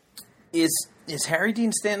Stanton? Is Harry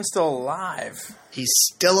Dean Stanton still alive? He's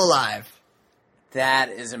still alive. That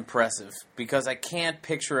is impressive because I can't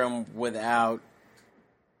picture him without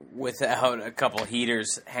a couple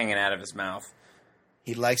heaters hanging out of his mouth.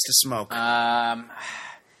 He likes to smoke.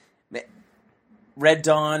 Red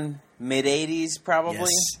Dawn, mid-'80s probably.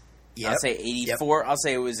 Yes. Yep. I'll say 84. Yep. I'll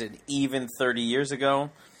say it was an even 30 years ago.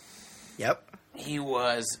 Yep. He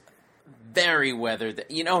was very weathered.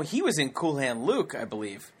 He was in Cool Hand Luke, I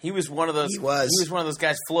believe. He was one of those. He was one of those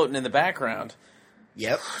guys floating in the background.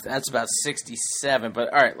 Yep. That's about 67.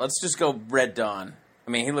 But, all right, let's just go Red Dawn.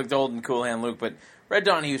 I mean, he looked old in Cool Hand Luke, but Red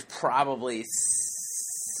Dawn, he was probably...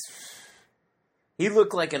 He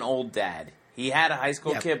looked like an old dad. He had a high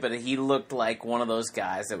school kid, but he looked like one of those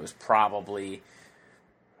guys that was probably...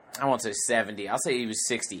 I won't say 70. I'll say he was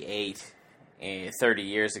 68 30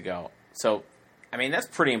 years ago. So, I mean, that's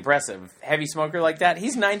pretty impressive. Heavy smoker like that.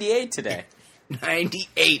 He's 98 today.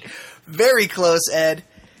 98. Very close, Ed.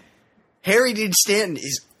 Harry Dean Stanton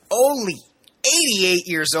is only 88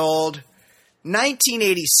 years old.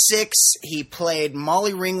 1986, he played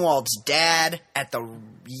Molly Ringwald's dad at the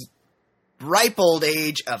ripe old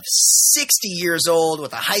age of 60 years old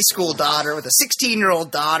with a high school daughter, with a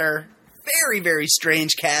 16-year-old daughter. Very, very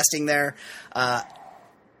strange casting there.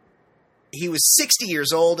 He was 60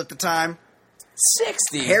 years old at the time.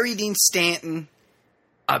 60? Harry Dean Stanton,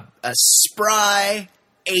 a spry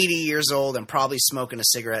 80 years old and probably smoking a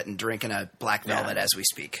cigarette and drinking a Black Velvet as we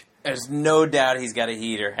speak. There's no doubt he's got a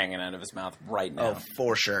heater hanging out of his mouth right now. Oh,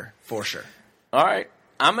 for sure. For sure. All right.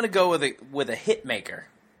 I'm going to go with a hit maker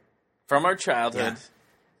from our childhood.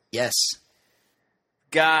 Yeah. Yes.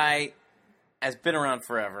 Guy has been around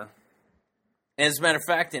forever. And as a matter of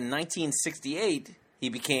fact, in 1968, he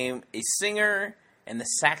became a singer and the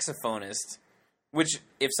saxophonist, which,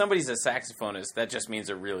 if somebody's a saxophonist, that just means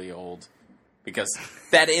they're really old. Because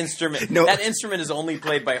that instrument is only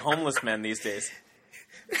played by homeless men these days.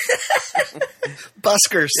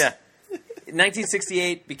 Buskers. Yeah. In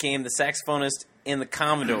 1968, became the saxophonist in the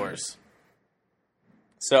Commodores.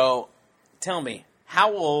 So, tell me,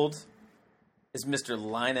 how old is Mr.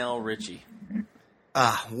 Lionel Richie?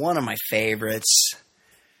 One of my favorites.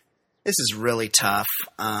 This is really tough.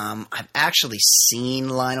 I've actually seen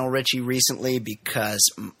Lionel Richie recently because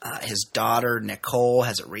his daughter, Nicole,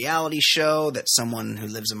 has a reality show that someone who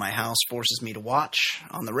lives in my house forces me to watch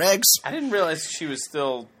on the regs. I didn't realize she was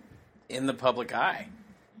still in the public eye.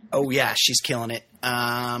 Oh, yeah, she's killing it.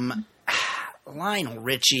 Lionel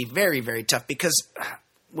Richie, very, very tough because,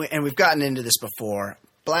 and we've gotten into this before,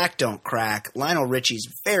 black don't crack. Lionel Richie's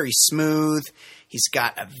very smooth. He's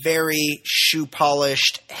got a very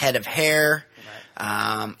shoe-polished head of hair.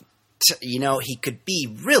 Right. He could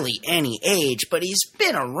be really any age, but he's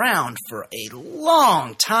been around for a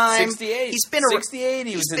long time. 68. He's been 68.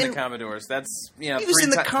 He was in the Commodores. That's he was in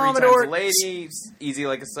the Commodores. 3 times a lady. Easy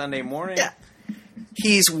like a Sunday morning. Yeah.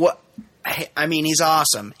 He's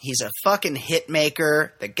awesome. He's a fucking hit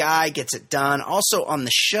maker. The guy gets it done. Also, on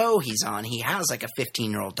the show he's on, he has like a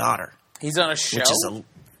 15-year-old daughter. He's on a show?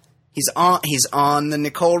 He's on the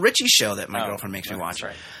Nicole Richie show that my girlfriend makes me watch.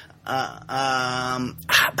 Right. But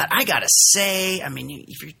I gotta say,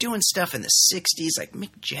 if you're doing stuff in the 60s, like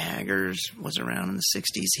Mick Jagger was around in the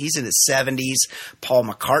 60s. He's in his 70s. Paul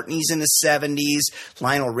McCartney's in his 70s.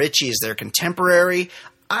 Lionel Richie is their contemporary.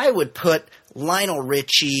 I would put Lionel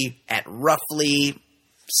Richie at roughly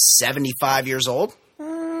 75 years old.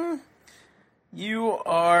 You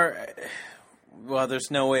are... Well, there's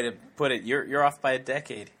no way to put it. You're off by a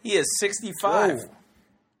decade. He is 65.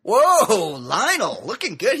 Whoa, Lionel,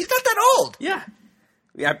 looking good. He's not that old. Yeah.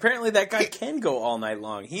 Apparently that guy can go all night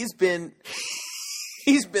long. He's been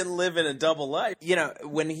living a double life.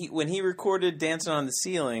 When he recorded Dancing on the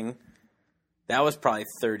Ceiling, that was probably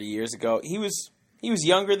 30 years ago. He was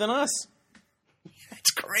younger than us. That's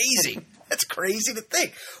crazy. That's crazy to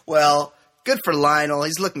think. Well, good for Lionel.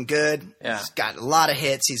 He's looking good. Yeah. He's got a lot of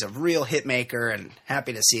hits. He's a real hit maker, and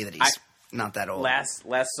happy to see that he's not that old.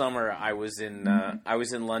 Last summer, I was in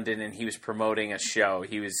London, and he was promoting a show.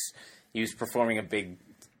 He was performing a big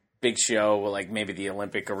show, like maybe the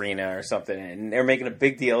Olympic Arena or something, and they're making a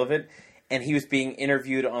big deal of it. And he was being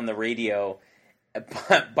interviewed on the radio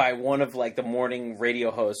by one of the morning radio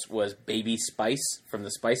hosts was Baby Spice from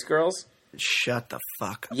the Spice Girls. Shut the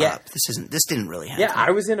fuck up. This didn't really happen. Yeah,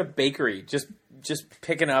 I was in a bakery just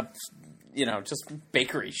picking up, just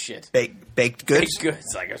bakery shit. Baked goods? Baked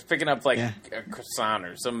goods. I was picking up a croissant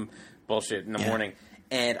or some bullshit in the morning.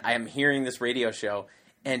 And I am hearing this radio show,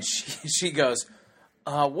 and she goes,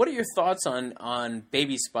 what are your thoughts on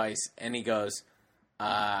Baby Spice? And he goes,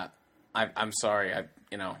 I'm sorry,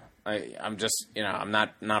 I'm just, I'm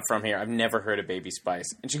not from here. I've never heard of Baby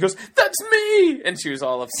Spice. And she goes, that's me! And she was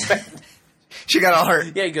all upset. She got all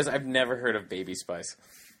hurt. Yeah, he goes, I've never heard of Baby Spice.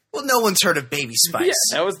 Well, no one's heard of Baby Spice. Yeah,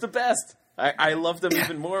 that was the best. I loved him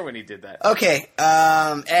even more when he did that. Okay,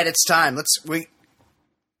 Ed, it's time. The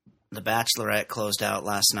Bachelorette closed out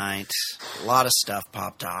last night. A lot of stuff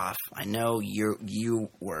popped off. I know you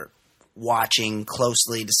were watching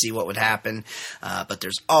closely to see what would happen, but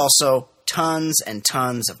there's also tons and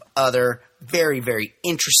tons of other very, very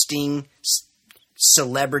interesting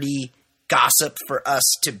celebrity gossip for us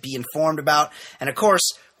to be informed about. And of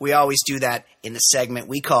course, we always do that in the segment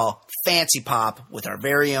we call Fancy Pop with our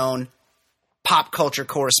very own pop culture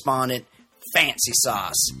correspondent, Fancy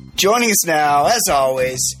Sauce. Joining us now, as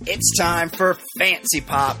always, it's time for Fancy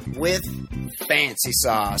Pop with Fancy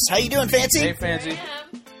Sauce. How you doing, Fancy? Hey, Fancy.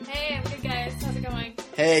 Hey, I'm good, guys. How's it going?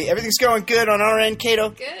 Hey, everything's going good on our end,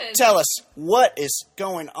 Kato. Good. Tell us, what is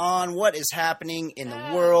going on? What is happening in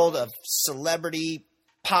the world of celebrity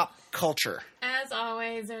pop culture? As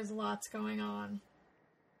always, there's lots going on.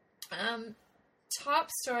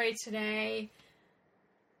 Top story today.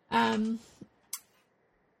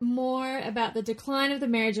 more about the decline of the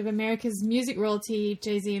marriage of America's music royalty,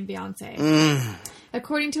 Jay-Z and Beyonce.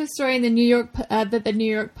 According to a story in the that the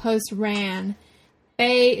New York Post ran,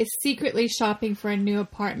 Bey is secretly shopping for a new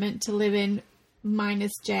apartment to live in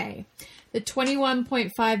minus Jay. The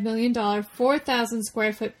 $21.5 million, 4,000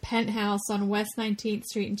 square foot penthouse on West 19th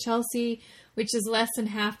Street in Chelsea, which is less than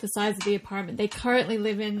half the size of the apartment they currently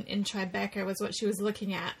live in Tribeca, was what she was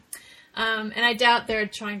looking at. And I doubt they're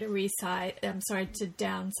trying to to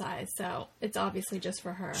downsize. So it's obviously just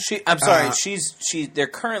for her. I'm sorry. They're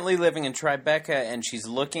currently living in Tribeca, and she's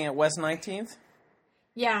looking at West 19th.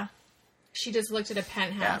 Yeah, she just looked at a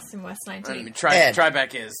penthouse in West 19th. I mean,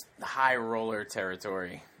 Tribeca is high roller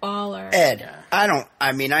territory. Baller. Ed, Yeah.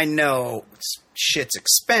 I know shit's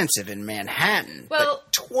expensive in Manhattan, Well,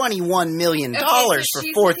 but $21 million so for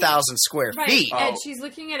she's 4,000 square Right, feet. and she's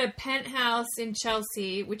looking at a penthouse in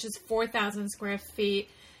Chelsea, which is 4,000 square feet.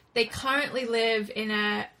 They currently live in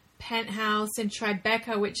a penthouse in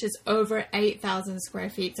Tribeca, which is over 8,000 square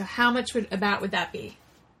feet. So how much would that be?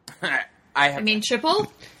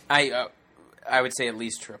 Triple? I would say at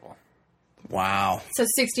least triple. Wow. So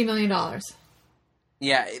 $60 million.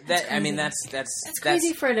 Yeah, that's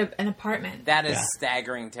crazy for an apartment. That is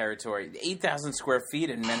staggering territory. 8,000 square feet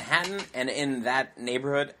in Manhattan and in that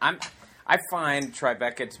neighborhood. I find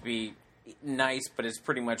Tribeca to be nice, but it's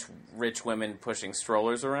pretty much rich women pushing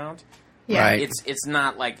strollers around. Yeah. Right. It's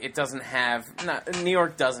not like it doesn't have. New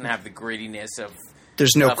York doesn't have the grittiness of.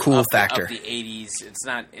 There's no cool factor of the 80s. It's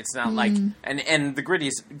not like and the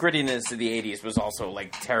grittiness of the 80s was also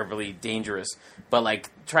like terribly dangerous. But like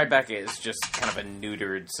Tribeca is just kind of a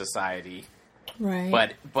neutered society.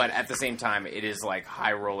 Right. But at the same time, it is like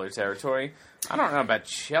high roller territory. I don't know about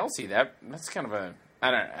Chelsea. That's kind of a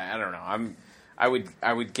I don't know.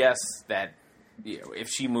 I would guess that if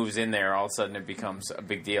she moves in there, all of a sudden it becomes a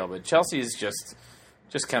big deal. But Chelsea is just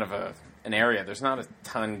kind of an area. There's not a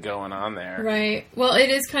ton going on there. Right. Well,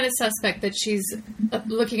 it is kind of suspect that she's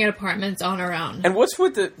looking at apartments on her own. And what's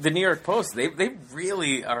with the New York Post? They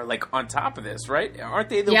really are like on top of this, right? Aren't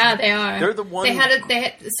they? They are. They're the one. They had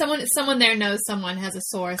someone there knows someone has a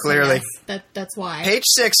source. Clearly. That's why. Page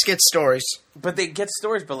 6 gets stories. But they get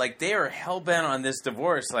stories, but like they are hell bent on this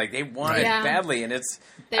divorce. Like they want it badly, and it's.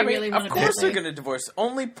 Really want it of course badly. they're going to divorce.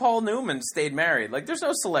 Only Paul Newman stayed married. Like there's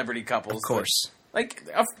no celebrity couples. Of course. Like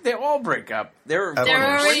they all break up. They're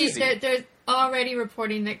already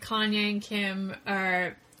reporting that Kanye and Kim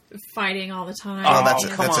are fighting all the time. Oh, that's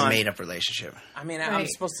a on. made up relationship. I mean, Right. I'm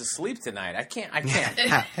supposed to sleep tonight. I can't.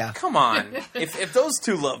 Yeah. Come on. If those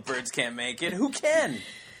two lovebirds can't make it, who can?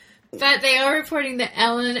 But they are reporting that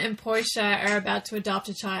Ellen and Portia are about to adopt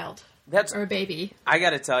a child. Or a baby. I got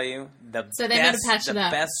to tell you, So they need to patch it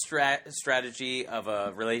up. best strategy of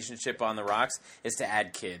a relationship on the rocks is to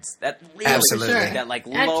add kids. That really, Absolutely. Sure. that like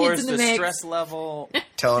Add lowers kids in the the mix. stress level.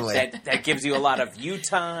 Totally. That gives you a lot of you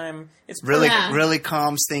time. It's Really, Yeah. really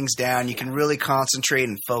calms things down. You can really concentrate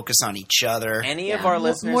and focus on each other. Any of our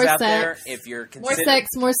listeners more out sex. there, if you're More considering sex,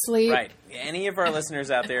 more sleep. right, any of our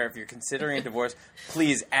listeners out there, if you're considering a divorce,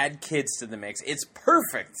 please add kids to the mix. It's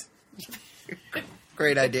perfect.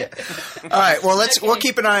 Great idea. All right, well we'll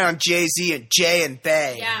keep an eye on Jay-Z and Jay and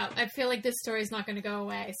Bey. Yeah, I feel like this story is not going to go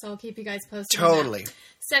away, so I'll keep you guys posted. on that. Totally.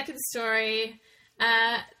 Second story.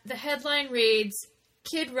 The headline reads,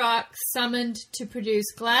 Kid Rock summoned to produce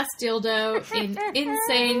glass dildo in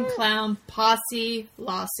insane clown posse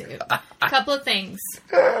lawsuit. Couple of things.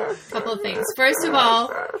 First of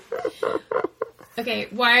all, okay,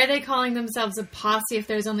 why are they calling themselves a posse if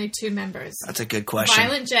there's only two members? That's a good question.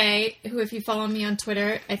 Violent J, who if you follow me on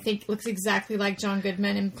Twitter, I think looks exactly like John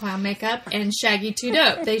Goodman in clown makeup, and Shaggy 2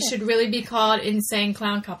 Dope. They should really be called Insane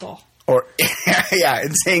Clown Couple. Or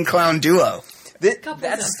Insane Clown Duo.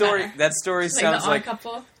 That story sounds like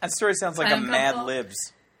couple. that story sounds like Clown a Mad couple. Libs.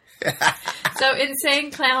 So Insane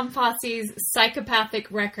Clown Posse's Psychopathic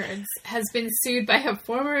Records has been sued by a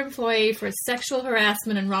former employee for sexual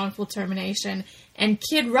harassment and wrongful termination, and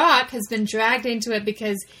Kid Rock has been dragged into it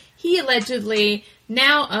because he allegedly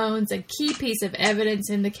now owns a key piece of evidence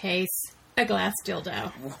in the case, a glass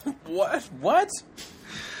dildo. What?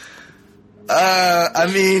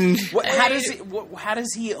 I mean, How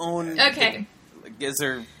does he own? Okay. Is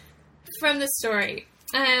there? From the story,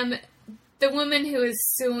 the woman who is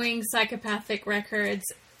suing Psychopathic Records,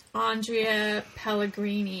 Andrea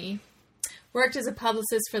Pellegrini, worked as a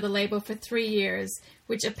publicist for the label for 3 years,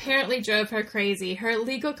 which apparently drove her crazy. Her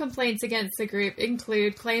legal complaints against the group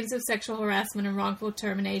include claims of sexual harassment and wrongful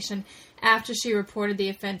termination after she reported the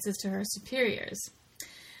offenses to her superiors.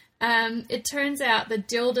 It turns out the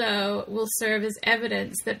dildo will serve as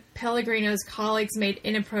evidence that Pellegrino's colleagues made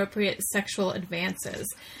inappropriate sexual advances.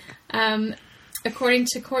 According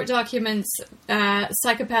to court documents,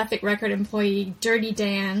 psychopathic record employee Dirty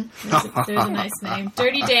Dan, there's a nice name,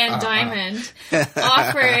 Dirty Dan Diamond,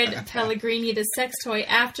 offered Pellegrini the sex toy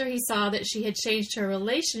after he saw that she had changed her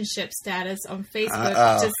relationship status on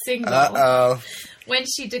Facebook to single. When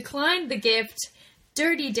she declined the gift,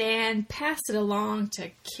 Dirty Dan passed it along to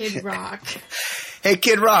Kid Rock. Hey,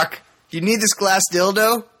 Kid Rock, you need this glass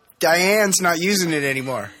dildo? Diane's not using it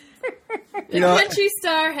anymore. The country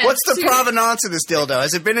star has what's the provenance of this dildo?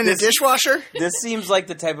 Has it been in a dishwasher? This seems like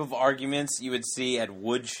the type of arguments you would see at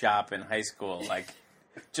wood shop in high school. Like,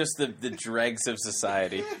 just the dregs of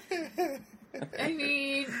society. I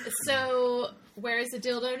mean, so where is the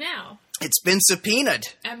dildo now? It's been subpoenaed.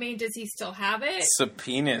 I mean, does he still have it?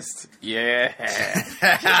 Subpoenaed. Yeah.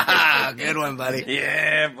 Good one, buddy.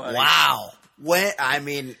 Yeah, buddy. Wow.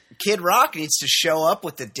 Kid Rock needs to show up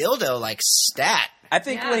with the dildo like stat. I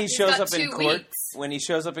think when he shows up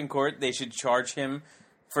in court, they should charge him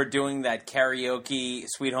for doing that karaoke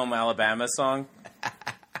Sweet Home Alabama song.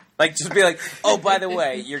 Like, just be like, oh, by the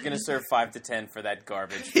way, you're going to serve 5 to 10 for that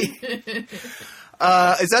garbage. Is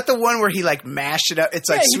that the one where he, like, mashed it up? It's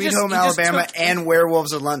like Sweet Home Alabama and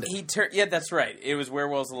Werewolves of London. Yeah, that's right. It was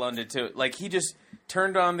Werewolves of London, too. Like, he just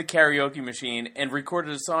turned on the karaoke machine and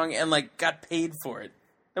recorded a song and, like, got paid for it.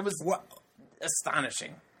 That was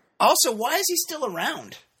astonishing. Also, why is he still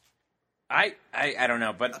around? I don't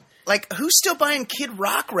know, but... Like, who's still buying Kid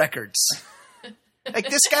Rock records? Like,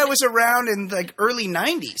 this guy was around in, like, early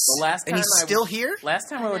 90s. And he's still here? Last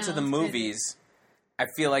time I went to the movies, I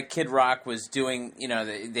feel like Kid Rock was doing,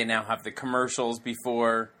 they now have the commercials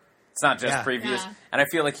before. It's not just previews. Yeah. And I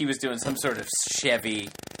feel like he was doing some sort of Chevy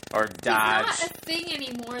or Dodge. It's not a thing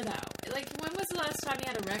anymore, though. Like, when was the last time he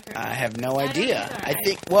had a record? I have no idea. I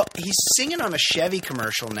think, he's singing on a Chevy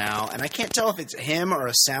commercial now, and I can't tell if it's him or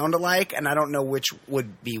a sound-alike, and I don't know which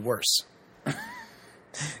would be worse.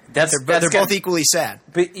 They're both equally sad.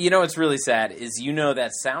 But what's really sad is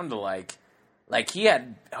that sound-alike, like, he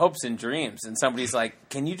had hopes and dreams, and somebody's like,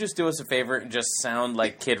 can you just do us a favor and just sound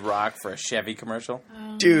like Kid Rock for a Chevy commercial?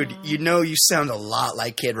 Dude, you sound a lot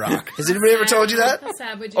like Kid Rock. Has anybody ever told you that?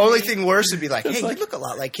 Only thing worse would be like, hey, you look a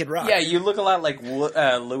lot like Kid Rock. Yeah, you look a lot like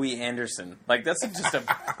Louis Anderson. Like, that's just a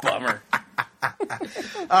bummer. All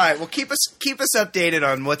right, well, keep us updated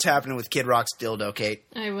on what's happening with Kid Rock's dildo, Kate.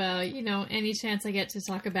 I will. Any chance I get to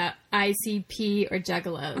talk about ICP or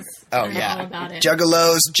juggalos. Oh, I'm all about it.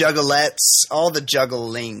 Juggalos, juggalettes, all the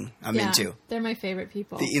juggling I'm into. They're my favorite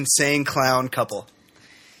people. The insane clown couple.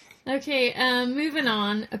 Okay, moving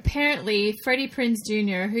on. Apparently, Freddie Prinze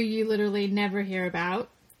Jr., who you literally never hear about,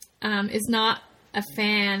 is not a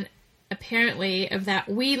fan, apparently, of that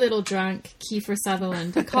wee little drunk Kiefer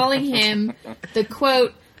Sutherland, calling him the,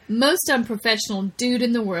 quote, most unprofessional dude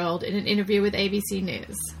in the world in an interview with ABC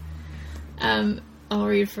News. I'll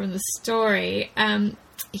read from the story.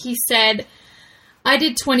 He said, I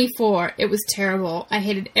did 24. It was terrible. I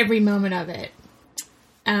hated every moment of it.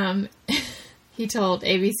 He told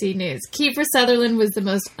ABC News. Kiefer Sutherland was the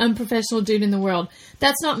most unprofessional dude in the world.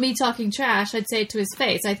 That's not me talking trash. I'd say it to his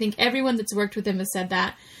face. I think everyone that's worked with him has said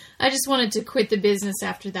that. I just wanted to quit the business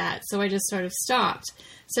after that, so I just sort of stopped.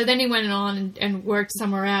 So then he went on and worked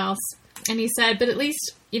somewhere else. And he said, but at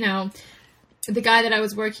least, the guy that I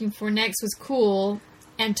was working for next was cool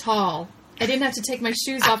and tall. I didn't have to take my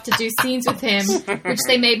shoes off to do scenes with him, which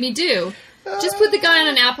they made me do. Just put the guy on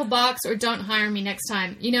an apple box or don't hire me next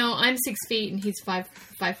time. I'm 6 feet and he's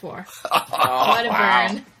 5'4". What a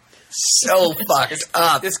burn. So fucked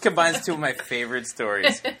up. This combines two of my favorite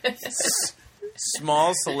stories.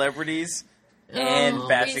 Small celebrities and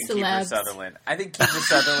bashing Kiefer Sutherland. I think Kiefer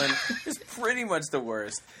Sutherland is pretty much the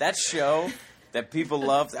worst. That show that people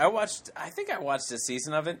loved, I think I watched a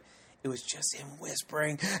season of it. It was just him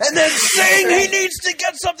whispering and then saying he needs to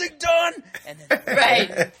get something done. And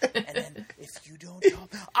then, and then if you don't talk,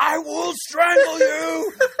 I will strangle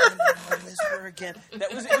you. And then I'll whisper again.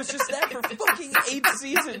 It was just that for fucking 8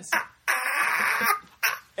 seasons.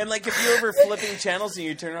 And, like, if you're ever flipping channels and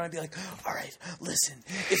you turn around and be like, all right, listen,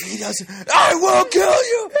 if he doesn't, I will kill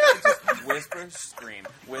you! Just whisper, scream.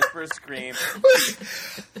 Whisper, scream.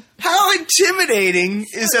 How intimidating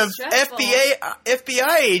is a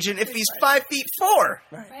FBI agent if he's 5'4"?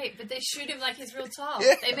 Right, but they shoot him like he's real tall.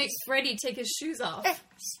 Yeah. They make Freddie take his shoes off.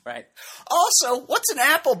 Right. Also, what's an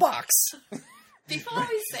apple box? People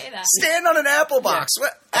always say that. Stand on an apple box. Yeah.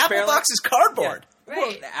 Apple box is cardboard. Yeah. Right.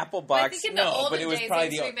 Well, the apple box, but it was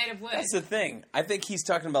probably made of wood. That's the thing. I think he's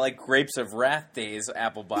talking about, like, Grapes of Wrath days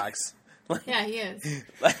apple box. Yeah, he is.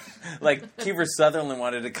 Like Kiefer Sutherland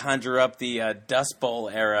wanted to conjure up the Dust Bowl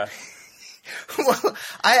era. Well,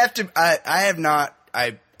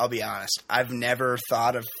 I'll be honest. I've never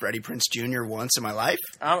thought of Freddie Prinze Jr. once in my life.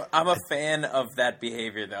 I'm a fan of that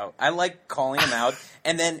behavior, though. I like calling him out,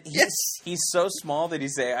 and then he's so small that I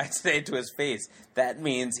say it to his face. That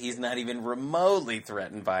means he's not even remotely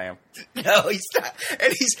threatened by him. No, he's not.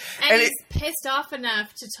 And he's pissed off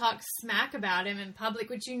enough to talk smack about him in public,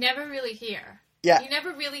 which you never really hear. Yeah. You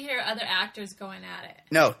never really hear other actors going at it.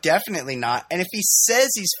 No, definitely not. And if he says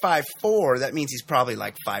he's 5'4", that means he's probably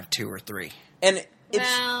like 5'2" or 3. And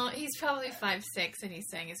well, he's probably 5'6", and he's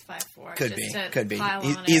saying he's 5'4". Could be.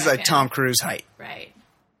 He's like Tom Cruise height. Right.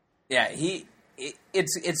 Yeah,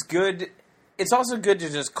 it's good. It's also good to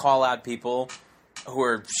just call out people who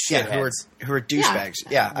are shitheads. Who are douchebags.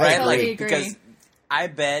 Yeah, right. I agree. Because I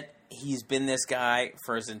bet he's been this guy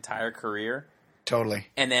for his entire career. Totally.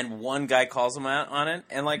 And then one guy calls him out on it,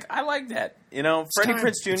 and I like that. Freddie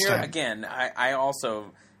Prinze Jr. Again, I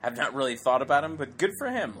also have not really thought about him, but good for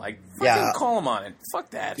him. Fucking call him on it. Fuck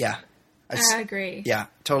that. Yeah. I agree. Yeah,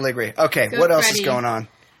 totally agree. Okay, what else is going on?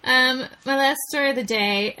 My last story of the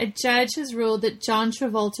day, a judge has ruled that John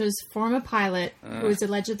Travolta's former pilot, who was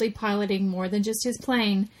allegedly piloting more than just his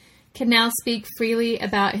plane, can now speak freely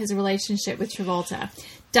about his relationship with Travolta.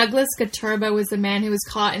 Douglas Gaturba was the man who was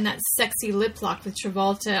caught in that sexy lip lock with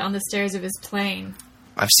Travolta on the stairs of his plane.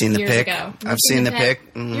 I've seen the pic. I've seen the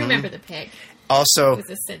pic. Mm-hmm. You remember the pic. Also, it was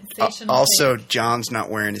a sensational pic. John's not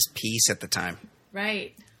wearing his piece at the time.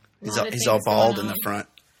 Right. He's all bald in the front.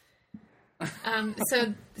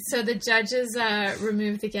 So the judges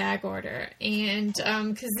removed the gag order, and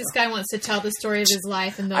because this guy wants to tell the story of his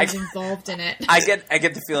life and those involved in it. I get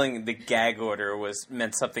the feeling the gag order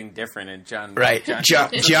meant something different, and John. Right,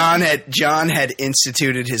 John had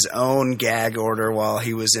instituted his own gag order while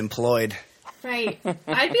he was employed. Right.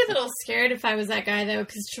 I'd be a little scared if I was that guy, though,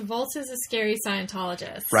 because Travolta's a scary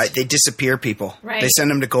Scientologist. Right. They disappear people. Right. They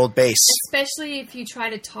send them to Gold Base. Especially if you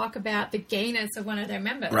try to talk about the gayness of one of their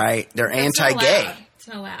members. Right. They're anti-gay. It's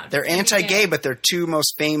not allowed. They're anti-gay, but their two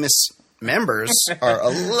most famous members are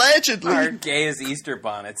allegedly... are gay as Easter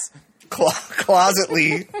bonnets.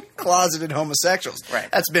 Closeted homosexuals.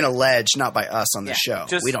 Right. That's been alleged, not by us on the show.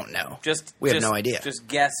 We don't know. We have no idea. Just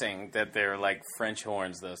guessing that they're like French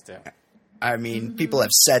horns, those two. I mean, people have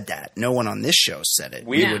said that. No one on this show said it.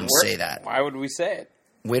 We wouldn't say that. Why would we say it?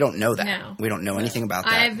 We don't know that. No. We don't know anything about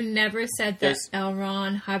that. I've never said that L.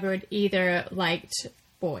 Ron Hubbard either liked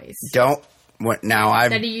boys.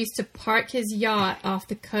 That he used to park his yacht off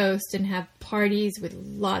the coast and have parties with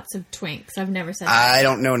lots of twinks. I've never said that. I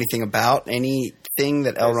don't know anything about anything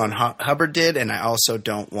that L. Ron Hubbard did, and I also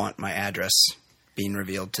don't want my address being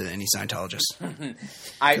revealed to any Scientologists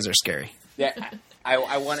because they're scary. Yeah.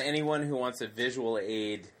 I want anyone who wants a visual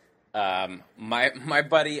aid. My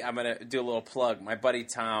buddy, I'm going to do a little plug. My buddy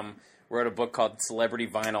Tom wrote a book called Celebrity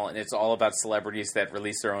Vinyl, and it's all about celebrities that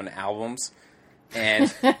release their own albums.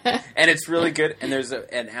 And it's really good. And there's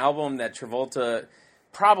an album that Travolta,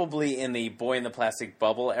 probably in the Boy in the Plastic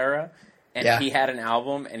Bubble era, and he had an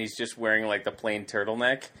album, and he's just wearing like the plain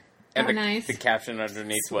turtleneck. And the caption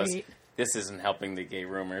underneath was, "This isn't helping the gay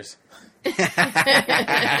rumors." That's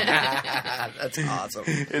awesome.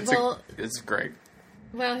 It's great.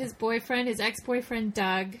 Well, his ex-boyfriend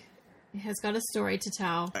Doug, has got a story to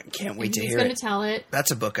tell. I can't wait to hear it. He's going to tell it.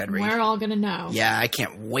 That's a book I'd read. We're all going to know. Yeah, I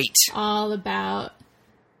can't wait. All about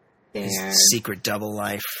their secret double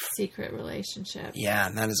life. Secret relationship. Yeah,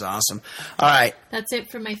 that is awesome. All right. That's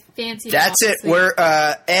it for my fancy. That's it. We're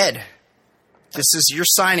Ed. You're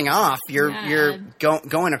signing off. You're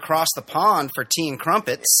going across the pond for tea and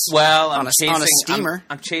crumpets. Well, on a steamer.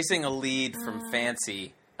 I'm chasing a lead from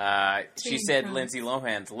Fancy. She said Lindsay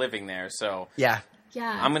Lohan's living there, so yeah.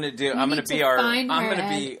 I'm gonna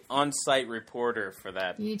be on-site reporter for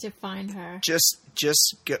that. You need to find her. Just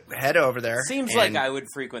head over there. Seems like I would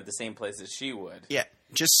frequent the same place as she would. Yeah,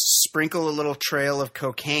 just sprinkle a little trail of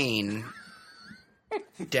cocaine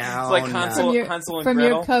down. It's like Hansel and from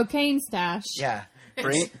Gretel. Your cocaine stash. Yeah,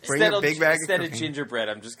 bring your big bag instead of cocaine. of gingerbread.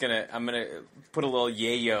 I'm gonna put a little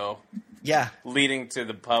yayo. Yeah, leading to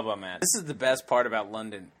the pub I'm at. This is the best part about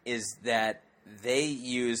London is that they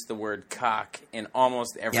use the word cock in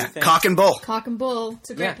almost everything. Yeah, cock and bull. Cock and bull.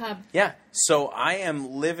 It's a great pub. Yeah. So I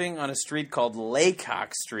am living on a street called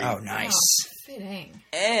Laycock Street. Oh, nice. Oh, fitting.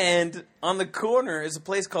 And on the corner is a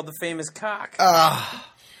place called the Famous Cock.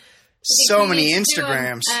 So many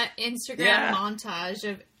Instagrams. Instagram montage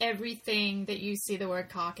of everything that you see the word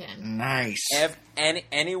cock in. Nice.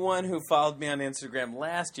 Anyone who followed me on Instagram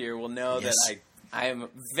last year will know that I I am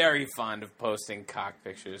very fond of posting cock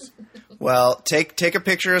pictures. Well, take a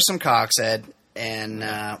picture of some cocks, Ed, and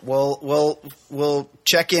we'll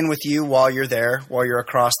check in with you while you're there, while you're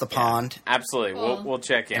across the pond. Absolutely, we'll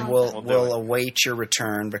check in. We'll await your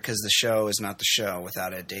return because the show is not the show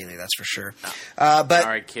without Ed Daly. That's for sure. All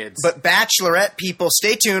right, kids. But Bachelorette people,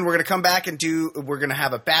 stay tuned. We're going to come back and we're going to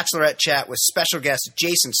have a Bachelorette chat with special guest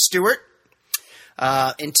Jason Stewart.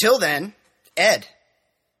 Until then, Ed,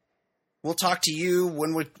 we'll talk to you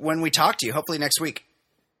when we talk to you. Hopefully next week.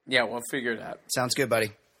 Yeah, we'll figure it out. Sounds good,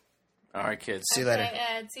 buddy. All right, kids. See you later.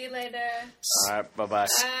 Ed, see you later. All right, bye-bye.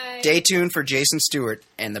 Bye. Stay tuned for Jason Stewart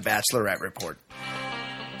and the Bachelorette Report.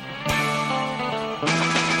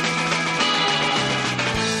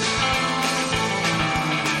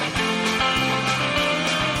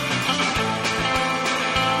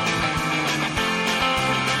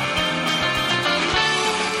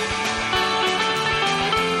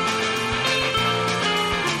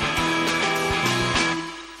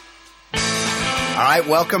 All right,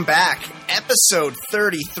 welcome back. Episode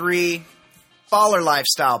 33, Baller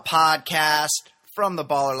Lifestyle Podcast from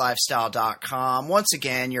theballerlifestyle.com. Once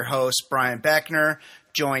again, your host, Brian Beckner,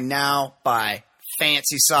 joined now by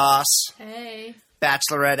Fancy Sauce, Hey.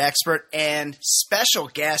 Bachelorette expert, and special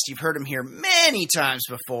guest. You've heard him here many times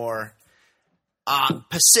before.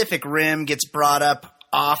 Pacific Rim gets brought up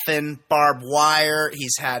often. Barbed wire.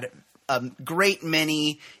 He's had a great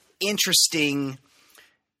many interesting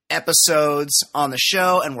episodes on the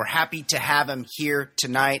show, and we're happy to have him here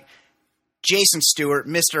tonight. Jason Stewart,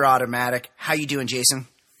 Mr. Automatic. How you doing, Jason?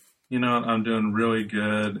 You know, I'm doing really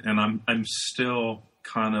good, and I'm still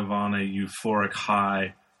kind of on a euphoric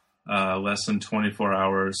high. Less than 24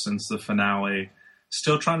 hours since the finale.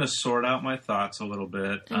 Still trying to sort out my thoughts a little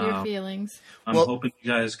bit. And your feelings. I'm hoping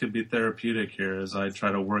you guys could be therapeutic here as I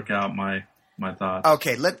try to work out my thoughts.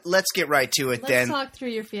 Okay, let's get right to it then. Let's talk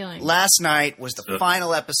through your feelings. Last night was the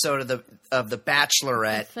final episode of the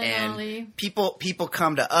Bachelorette, The finale. and people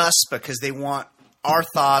come to us because they want our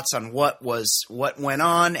thoughts on what went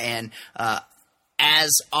on, and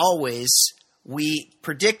as always, we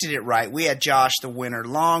predicted it right. We had Josh the winner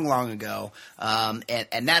long ago,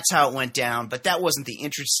 and that's how it went down. But that wasn't the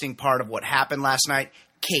interesting part of what happened last night.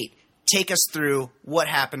 Kate, take us through what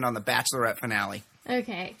happened on the Bachelorette finale.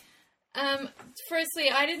 Okay.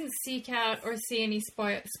 Firstly, I didn't seek out or see any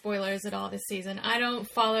spoilers at all this season. I don't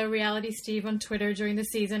follow Reality Steve on Twitter during the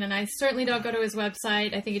season, and I certainly don't go to his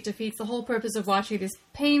website. I think it defeats the whole purpose of watching this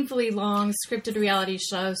painfully long scripted reality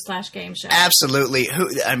show / game show. Absolutely.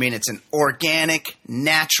 It's an organic,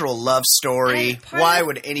 natural love story. Why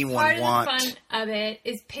would anyone want... Part of the fun of it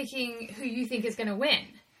is picking who you think is going to win.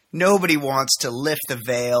 Nobody wants to lift the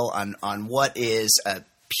veil on what is a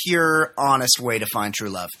pure, honest way to find true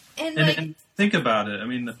love. And think about it. I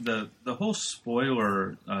mean, the whole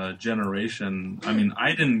spoiler generation. I mean,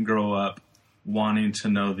 I didn't grow up wanting to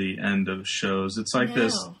know the end of shows. It's like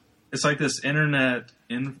this. It's like this internet,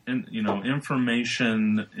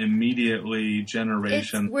 information immediately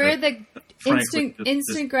generation. We're the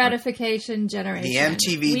instant gratification generation. The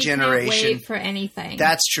MTV generation. We can't wait for anything.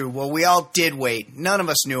 That's true. Well, we all did wait. None of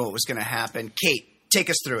us knew what was going to happen. Kate, take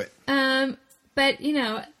us through it. But,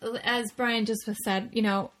 as Brian just said,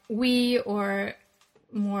 we, or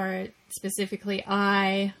more specifically,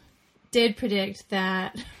 I did predict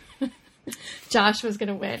that Josh was going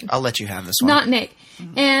to win. I'll let you have this one. Not Nick.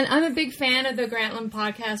 And I'm a big fan of the Grantland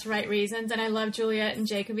podcast, Right Reasons, and I love Juliet and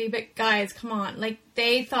Jacoby, but guys, come on. Like,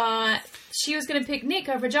 they thought she was going to pick Nick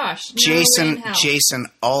over Josh. Jason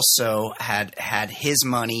also had his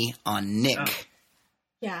money on Nick.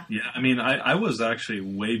 Yeah. Yeah, I mean, I was actually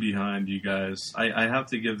way behind you guys. I have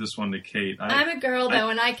to give this one to Kate. I'm a girl, though,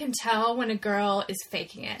 and I can tell when a girl is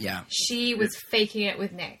faking it. Yeah. She was faking it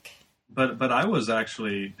with Nick. But I was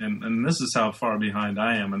actually, and this is how far behind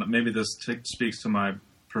I am, and maybe this speaks to my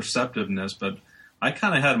perceptiveness, but I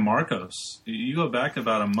kind of had Marcos. You go back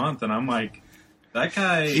about a month, and I'm like, that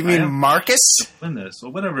guy... You mean Marcus? Win this,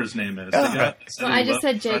 or whatever his name is. Well, I just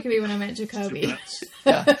said Jacoby when I meant Jacoby.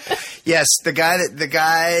 Yeah. Yes, the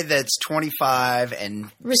guy that's 25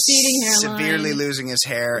 and receding hairline, severely losing his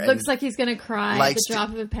hair, looks like he's going to cry at the drop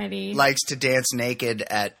of a penny. Likes to dance naked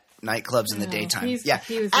at nightclubs in the daytime. He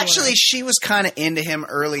was actually, she was kind of into him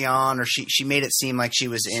early on, or she made it seem like she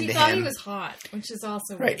was into him. She thought he was hot, which is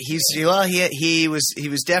also right. Weird. He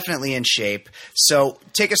was definitely in shape. So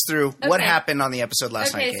take us through what happened on the episode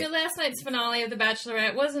last night. Okay, so last night's finale of The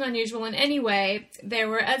Bachelorette wasn't unusual in any way. There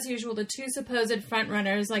were, as usual, the two supposed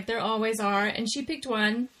frontrunners, like there always are, and she picked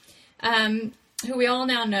one. Who we all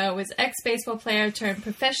now know was ex-baseball player turned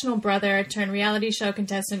professional brother turned reality show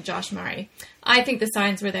contestant Josh Murray. I think the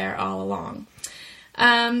signs were there all along.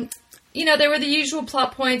 There were the usual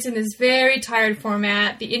plot points in this very tired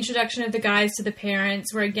format. The introduction of the guys to the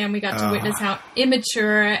parents, where again we got to witness how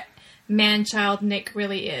immature man-child Nick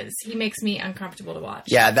really is. He makes me uncomfortable to watch.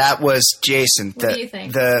 Yeah, that was Jason. What do you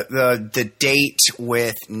think? The date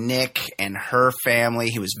with Nick and her family,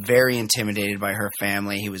 he was very intimidated by her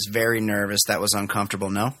family. He was very nervous. That was uncomfortable,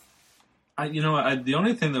 no? The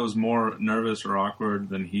only thing that was more nervous or awkward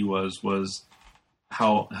than he was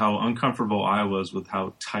how uncomfortable I was with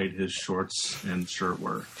how tight his shorts and shirt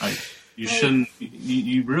were.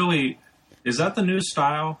 You really... Is that the new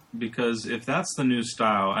style? Because if that's the new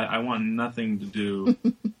style, I want nothing to do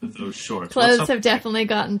with those shorts. Clothes have definitely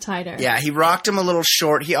gotten tighter. Yeah, he rocked them a little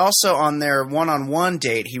short. He also, on their one-on-one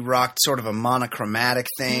date, he rocked sort of a monochromatic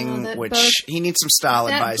thing, he needs some style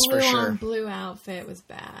advice for sure. That blue outfit was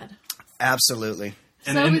bad. Absolutely.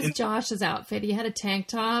 So was Josh's outfit. He had a tank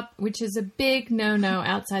top, which is a big no-no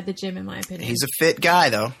outside the gym, in my opinion. He's a fit guy,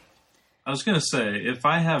 though. I was going to say, if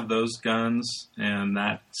I have those guns and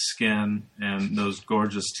that skin and those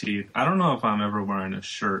gorgeous teeth, I don't know if I'm ever wearing a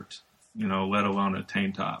shirt, let alone a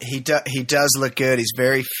tank top. He does look good. He's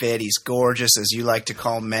very fit. He's gorgeous, as you like to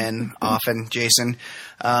call men often, Jason.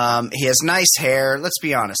 He has nice hair. Let's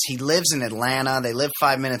be honest. He lives in Atlanta. They live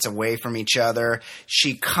 5 minutes away from each other.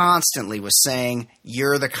 She constantly was saying,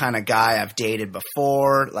 "You're the kind of guy I've dated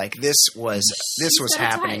before." Like this was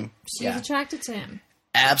happening. She's attracted to him.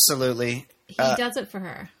 Absolutely. He does it for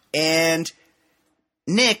her. And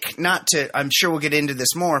Nick, I'm sure we'll get into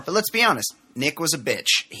this more, but let's be honest. Nick was a bitch.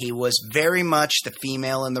 He was very much the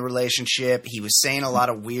female in the relationship. He was saying a lot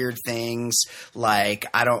of weird things, like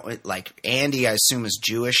Andy, I assume, is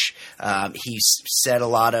Jewish. He said a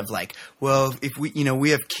lot of well, if we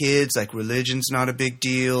have kids, religion's not a big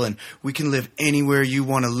deal, and we can live anywhere you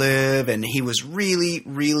want to live. And he was really,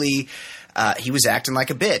 really. He was acting like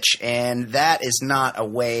a bitch, and that is not a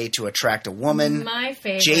way to attract a woman. My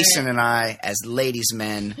favorite. Jason and I, as ladies'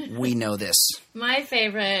 men, we know this. My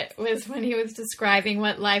favorite was when he was describing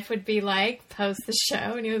what life would be like post the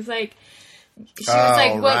show, and he was like,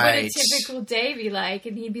 what would a typical day be like?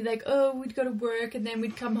 And he'd be like, oh, we'd go to work, and then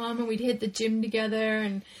we'd come home, and we'd hit the gym together,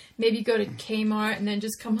 and maybe go to Kmart, and then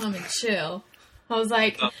just come home and chill. I was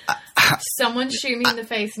like, someone shoot me in the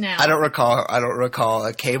face now. I don't recall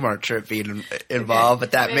a Kmart trip being involved,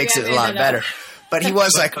 but that makes it a lot better. But he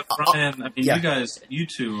was like, Brian, you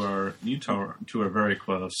two are very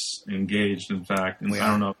close, engaged, in fact. And I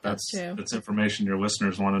don't know if that's information your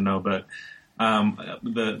listeners want to know, but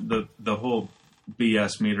the whole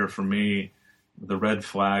BS meter for me, the red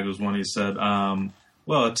flag was when he said,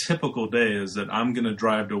 well, a typical day is that I'm going to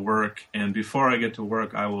drive to work, and before I get to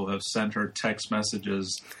work, I will have sent her text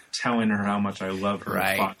messages telling her how much I love her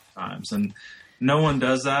 5 times. And no one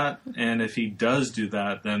does that, and if he does do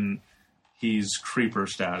that, then he's creeper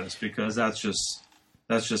status, because that's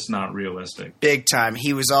just not realistic. Big time.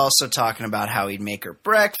 He was also talking about how he'd make her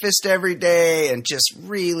breakfast every day, and just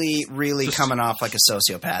really, really coming off like a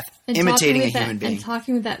sociopath, imitating a human being. And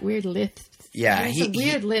talking with that weird lisp. Yeah, it's a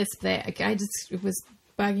weird lisp that it was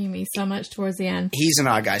bugging me so much towards the end. He's an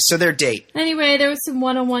odd guy. So their date. Anyway, there was some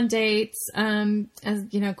one-on-one dates,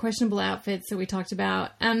 questionable outfits that we talked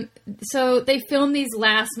about. So they filmed these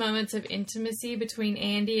last moments of intimacy between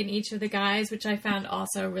Andy and each of the guys, which I found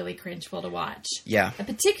also really cringeful to watch. Yeah. And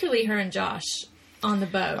particularly her and Josh on the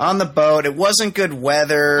boat. On the boat. It wasn't good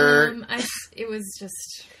weather. It was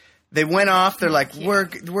just... They went off. They're like, we're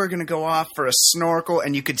going to go off for a snorkel.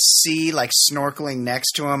 And you could see, snorkeling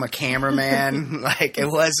next to him, a cameraman. It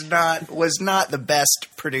was not the best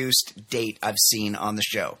produced date I've seen on the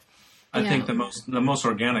show. I think the most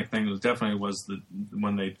organic thing was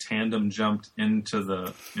when they tandem jumped into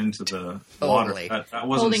the water. That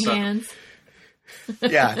wasn't holding hands.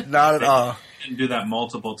 Yeah, not at all. Didn't do that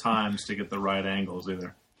multiple times to get the right angles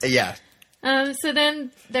either. Yeah. So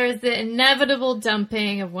then there's the inevitable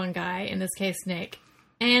dumping of one guy, in this case, Nick.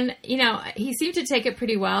 And, he seemed to take it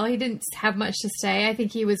pretty well. He didn't have much to say. I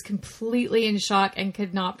think he was completely in shock and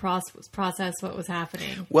could not process what was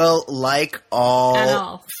happening. Well, like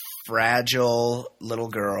all fragile little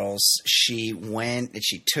girls, she went and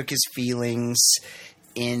she took his feelings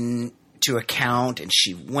into account, and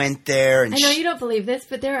she went there. And I know you don't believe this,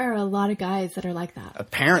 but there are a lot of guys that are like that.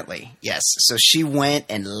 Apparently, yes. So she went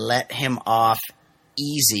and let him off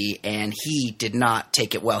easy, and he did not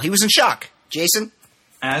take it well. He was in shock. Jason?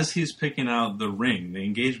 As he's picking out the ring, the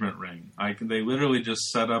engagement ring, they literally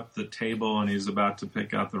just set up the table, and he's about to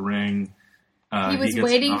pick out the ring. He was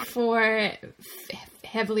waiting for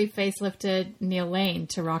heavily facelifted Neil Lane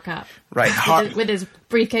to rock up. Right. With his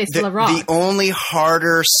briefcase full of rocks. The only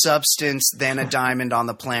harder substance than a diamond on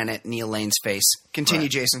the planet, Neil Lane's face. Continue,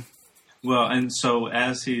 right. Jason. Well, and so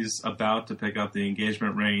as he's about to pick up the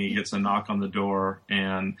engagement ring, he gets a knock on the door,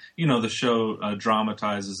 and, the show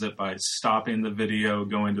dramatizes it by stopping the video,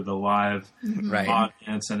 going to the live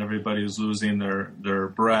audience, and everybody's losing their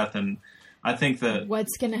breath. And I think that...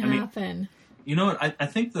 What's going to happen? You know what? I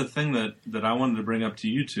think the thing that I wanted to bring up to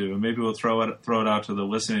you two, and maybe we'll throw it out to the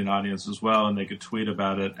listening audience as well, and they could tweet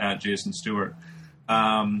about it at Jason Stewart.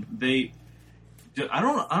 I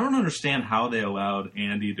don't understand how they allowed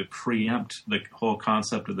Andy to preempt the whole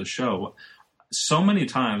concept of the show. So many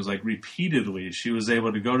times, like repeatedly, she was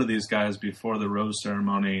able to go to these guys before the rose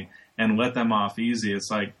ceremony and let them off easy.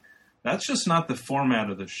 It's like, that's just not the format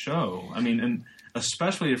of the show. I mean, and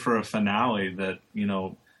especially for a finale that,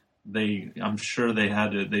 I'm sure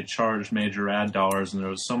they charged major ad dollars and there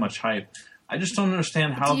was so much hype. I just don't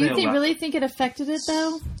understand how Do you really think it affected it,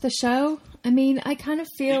 though, the show? I mean, I kind of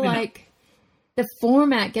feel like the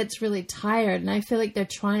format gets really tired, and I feel like they're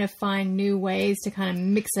trying to find new ways to kind of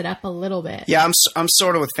mix it up a little bit. Yeah, I'm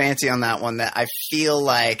sort of with Fancy on that one, that I feel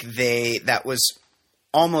like that was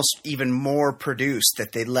almost even more produced,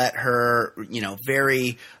 that they let her,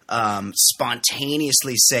 very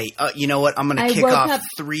spontaneously say, you know what, I'm going to kick off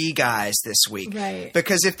 3 guys this week. Right.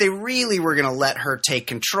 Because if they really were going to let her take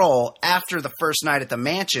control, after the first night at the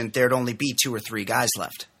mansion, there'd only be 2 or 3 guys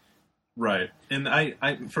left. Right. And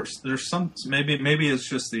there's some, maybe it's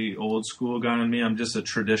just the old school guy in me. I'm just a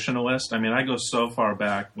traditionalist. I mean, I go so far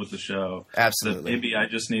back with the show. Absolutely. That maybe I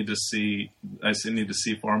just need to see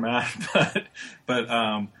format, but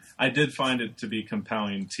I did find it to be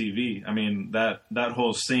compelling TV. I mean, that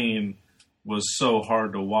whole scene was so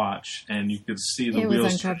hard to watch, and you could see the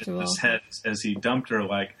wheels turn in his head as he dumped her,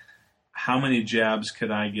 like, how many jabs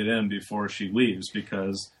could I get in before she leaves?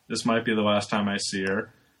 Because this might be the last time I see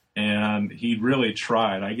her. And he really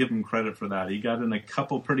tried. I give him credit for that. He got in a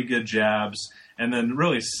couple pretty good jabs, and then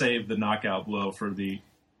really saved the knockout blow for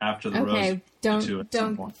after the rose. Okay, don't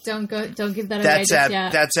give that away just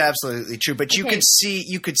yet. That's absolutely true. But you could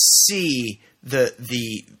see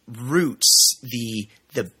the roots, the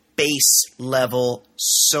base level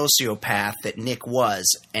sociopath that Nick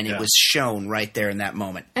was, and it was shown right there in that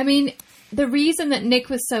moment. I mean, the reason that Nick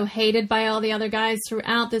was so hated by all the other guys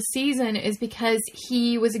throughout this season is because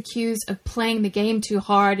he was accused of playing the game too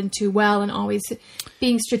hard and too well, and always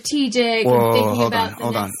being strategic and thinking about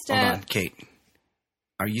the next step. Hold on, Kate.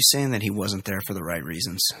 Are you saying that he wasn't there for the right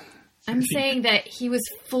reasons? I'm saying that he was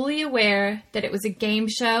fully aware that it was a game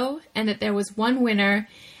show and that there was one winner,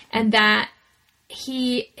 and that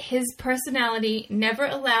his personality never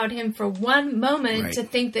allowed him for one moment to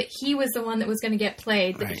think that he was the one that was going to get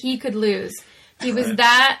played, that he could lose. He was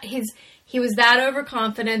he was that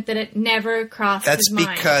overconfident that it never crossed his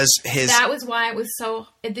mind. That was why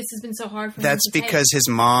this has been so hard for him to take. That's because his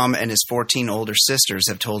mom and his 14 older sisters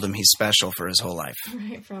have told him he's special for his whole life.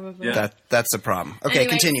 Right, probably. Yeah. That's the problem. Okay, anyway,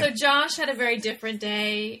 continue. So Josh had a very different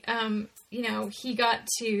day. He got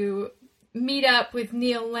to meet up with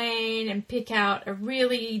Neil Lane and pick out a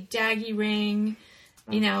really daggy ring,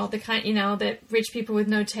 the kind, that rich people with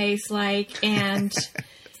no taste like, and,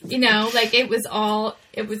 he was all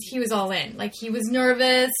in. Like, he was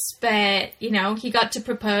nervous, but, he got to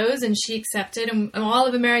propose and she accepted, and all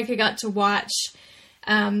of America got to watch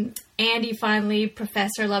Andy finally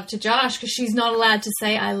profess her love to Josh, because she's not allowed to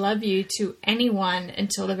say I love you to anyone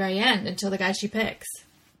until the very end, until the guy she picks.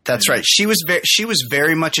 That's right. She was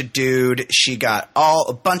very much a dude. She got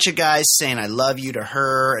a bunch of guys saying "I love you" to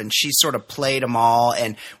her, and she sort of played them all.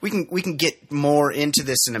 And we can get more into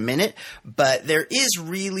this in a minute, but there is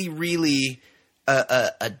really, really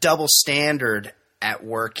a double standard at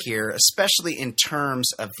work here, especially in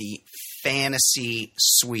terms of the fantasy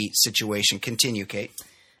suite situation. Continue, Kate.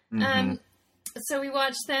 Mm-hmm. So we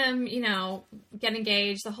watched them, get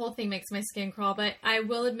engaged. The whole thing makes my skin crawl, but I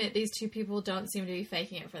will admit these two people don't seem to be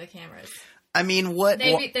faking it for the cameras. I mean,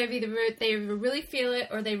 they either really feel it,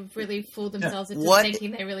 or they really fooled themselves into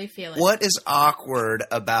thinking they really feel it. What is awkward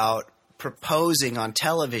about proposing on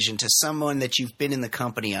television to someone that you've been in the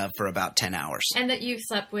company of for about 10 hours? And that you've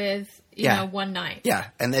slept with, one night. Yeah,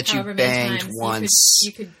 and that you banged once.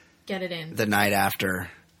 You could get it in. The night after.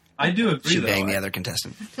 I do agree, she banged the other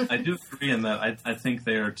contestant. I do agree in that I think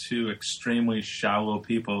they are two extremely shallow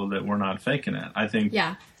people that were not faking it. I think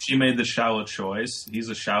she made the shallow choice. He's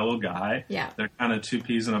a shallow guy. Yeah. They're kind of 2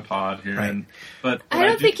 peas in a pod here. Right. But I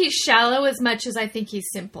don't think he's shallow as much as I think he's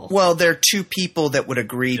simple. Well, they're 2 people that would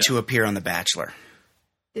agree to appear on The Bachelor.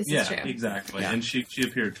 This is true. Exactly. Yeah. And she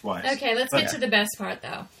appeared twice. Okay, let's get to the best part,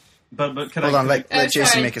 though. But could Hold on, let Oh, Jason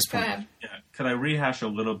sorry. make his Go point. ahead. Yeah, could I rehash a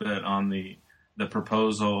little bit on the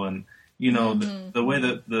proposal? And the way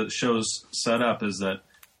that the show's set up is that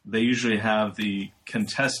they usually have the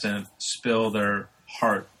contestant spill their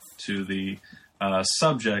heart to the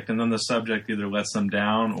subject, and then the subject either lets them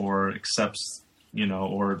down or accepts,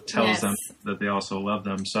 or tells them that they also love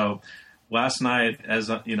them. So last night, as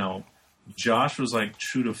Josh was like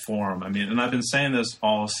true to form. I mean, and I've been saying this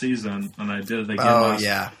all season, and I did it again last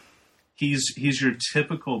night. He's your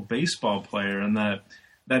typical baseball player, and that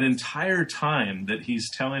entire time that he's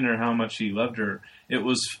telling her how much he loved her,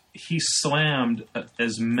 he slammed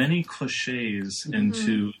as many cliches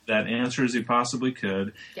into that answer as he possibly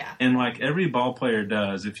could. Yeah. And like every ball player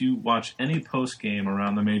does, if you watch any post game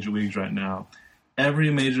around the major leagues right now,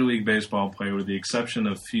 every Major League Baseball player, with the exception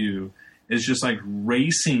of few, is just like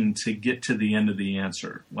racing to get to the end of the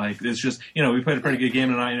answer. Like it's just, we played a pretty good game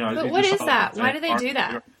tonight. But what is that? Why do they do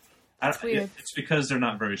that? It's weird. It's because they're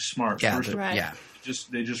not very smart. Yeah, right. Yeah.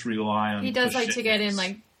 They just rely on. He does like to get in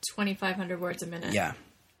like 2,500 words a minute. Yeah.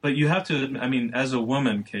 But you have to. I mean, as a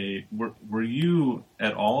woman, Kate, were you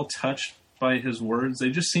at all touched by his words? They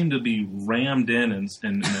just seem to be rammed in and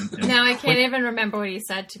Now I can't even remember what he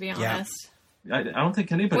said, to be honest. I don't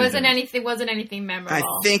think anybody wasn't anything memorable. I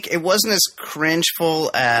think it wasn't as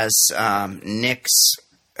cringeful as Nick's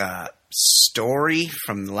story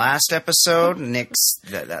from the last episode. Nick's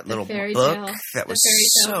that little book that was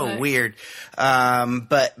so weird.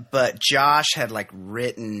 But Josh had like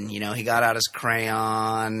written, he got out his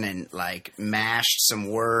crayon and like mashed some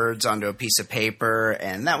words onto a piece of paper,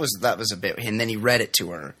 and that was a bit. And then he read it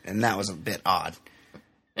to her, and that was a bit odd.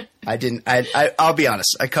 I'll be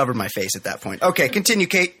honest. I covered my face at that point. Okay, continue,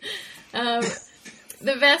 Kate.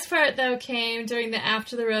 The best part though came during the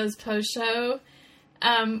After the Rose post show.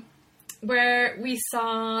 Where we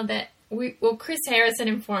saw that Chris Harrison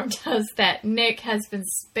informed us that Nick has been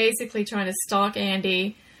basically trying to stalk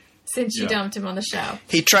Andy since she dumped him on the show.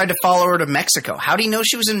 He tried to follow her to Mexico. How did he know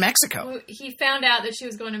she was in Mexico? Well, he found out that she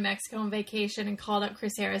was going to Mexico on vacation and called up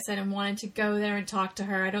Chris Harrison and wanted to go there and talk to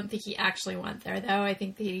her. I don't think he actually went there, though. I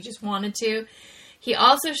think that he just wanted to. He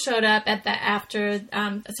also showed up at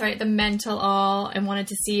the Mental All and wanted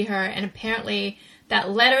to see her, and apparently that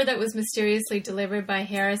letter that was mysteriously delivered by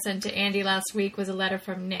Harrison to Andy last week was a letter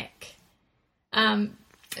from Nick.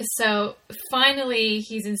 So finally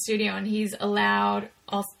he's in studio and he's allowed,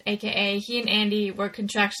 aka he and Andy were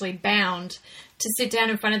contractually bound to sit down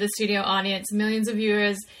in front of the studio audience, millions of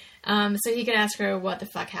viewers, so he could ask her what the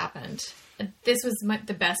fuck happened. This was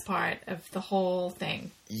the best part of the whole thing.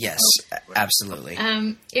 Yes, absolutely.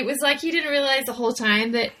 It was like he didn't realize the whole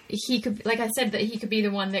time that he could, like I said, that he could be the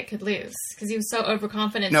one that could lose because he was so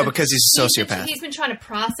overconfident. No, because he's a sociopath. He's been trying to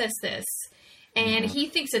process this, and he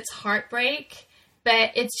thinks it's heartbreak,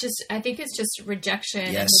 but I think it's just rejection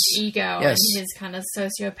and his ego and his kind of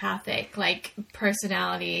sociopathic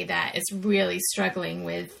personality that is really struggling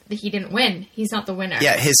with. He didn't win. He's not the winner.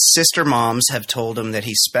 Yeah, his sister moms have told him that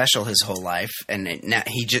he's special his whole life, and now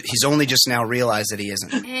he's only just now realized that he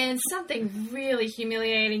isn't. And something really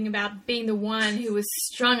humiliating about being the one who was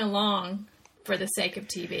strung along for the sake of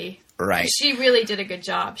TV. Right. She really did a good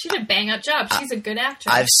job. She did a bang-up job. She's a good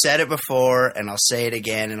actress. I've said it before, and I'll say it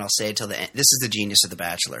again, and I'll say it till the end. This is the genius of The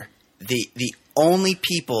Bachelor. The only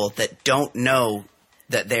people that don't know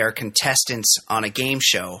that they are contestants on a game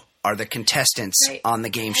show are the contestants on the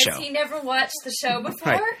game show. Has he never watched the show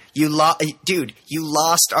before? Right. You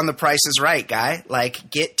lost on The Price is Right, guy.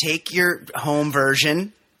 Take your home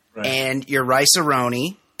version and your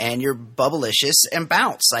Rice-A-Roni and your Bubblicious and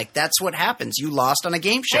bounce. That's what happens. You lost on a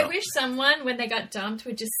game show. I wish someone, when they got dumped,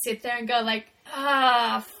 would just sit there and go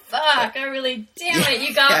fuck, damn it,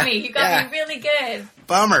 you got me. You got me really good.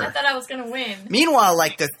 Bummer. I thought I was going to win. Meanwhile,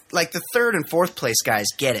 the third and fourth place guys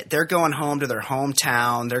get it. They're going home to their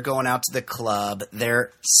hometown. They're going out to the club.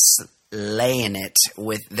 They're slaying it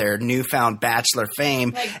with their newfound Bachelor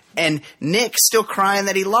fame. And Nick's still crying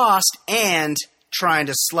that he lost and trying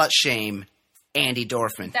to slut shame Andy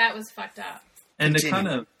Dorfman. That was fucked up. And to kind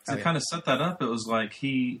of set that up, it was like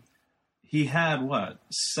he had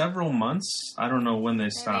several months. I don't know when they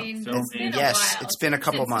stopped filming. It's been a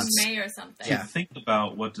couple months. May or something. To think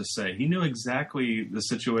about what to say. He knew exactly the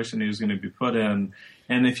situation he was going to be put in.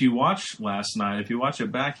 And if you watch last night, if you watch it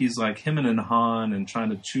back, he's like him and Han and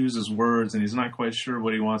trying to choose his words, and he's not quite sure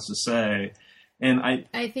what he wants to say. And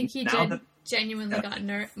I think he genuinely got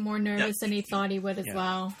more nervous than he thought he would as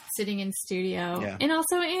well, sitting in studio. Yeah. And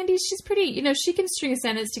also Andy, she's pretty, she can string a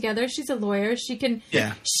sentence together. She's a lawyer. She can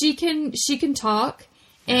talk.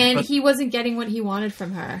 And he wasn't getting what he wanted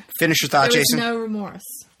from her. Finish your thought, There was Jason. no remorse.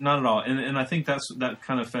 Not at all. And I think that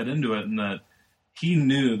kind of fed into it, in that he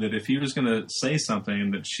knew that if he was going to say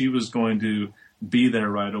something, that she was going to be there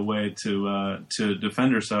right away to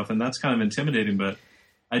defend herself, and that's kind of intimidating. But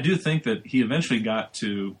I do think that he eventually got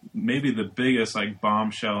to maybe the biggest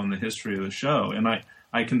bombshell in the history of the show, and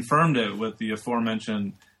I confirmed it with the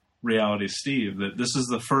aforementioned Reality Steve, that this is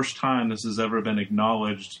the first time this has ever been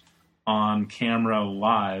acknowledged on camera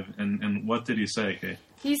live. And what did he say, Kate?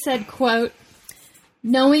 He said, quote,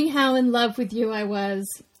 "Knowing how in love with you I was,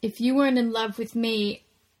 if you weren't in love with me,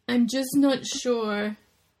 I'm just not sure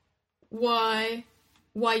why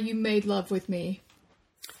you made love with me."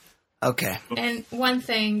 Okay. And one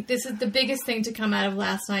thing, this is the biggest thing to come out of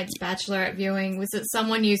last night's Bachelorette viewing, was that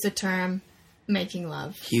someone used the term making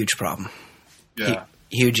love. Huge problem. Yeah.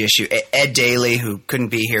 Huge issue. Ed Daly, who couldn't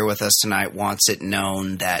be here with us tonight, wants it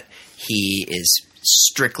known that he is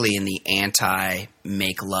strictly in the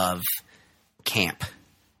anti-make love camp.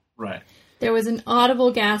 Right. There was an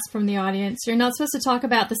audible gasp from the audience. You're not supposed to talk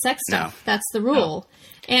about the sex stuff. No. That's the rule.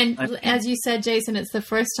 And as you said, Jason, it's the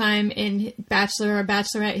first time in Bachelor or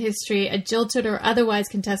Bachelorette history a jilted or otherwise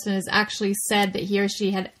contestant has actually said that he or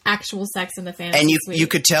she had actual sex in the fantasy And suite. you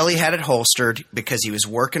could tell he had it holstered because he was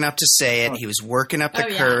working up to say it. He was working up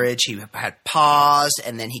the courage. He had pause,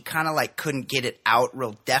 and then he kind of couldn't get it out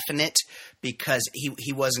real definite because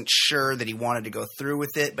he wasn't sure that he wanted to go through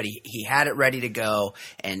with it, but he had it ready to go,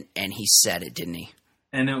 and he said it, didn't he?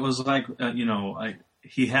 And it was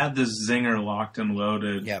he had this zinger locked and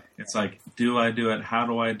loaded. Yep. It's do I do it? How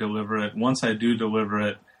do I deliver it? Once I do deliver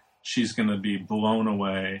it, she's going to be blown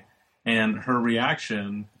away. And her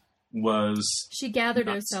reaction was... She gathered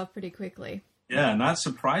herself pretty quickly. Yeah, not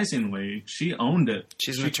surprisingly, she owned it.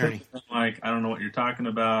 She's an attorney. I don't know what you're talking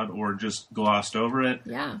about, or just glossed over it.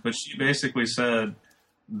 Yeah. But she basically said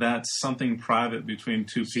that's something private between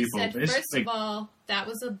two people. She said, first of all, that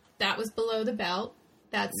was below the belt.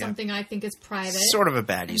 That's something I think is private. Sort of a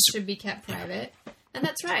baddie. Should be kept private. And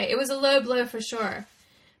that's right. It was a low blow for sure.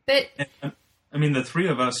 But I mean, the three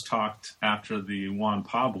of us talked after the Juan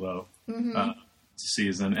Pablo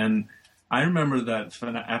season, and I remember that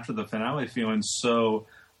after the finale feeling so,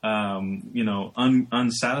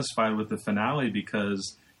 unsatisfied with the finale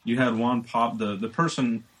because you had Juan the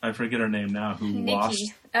person, I forget her name now, who Nikki.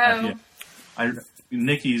 lost. Oh.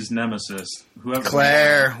 Nikki's nemesis, whoever.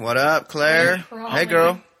 Claire, what up, Claire? Hey,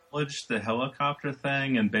 girl. The helicopter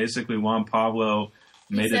thing, and basically Juan Pablo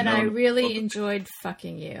made he said, it known. I really enjoyed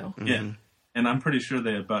fucking you. Yeah. And I'm pretty sure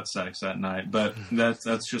they had butt sex that night, but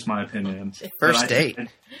that's just my opinion. First date.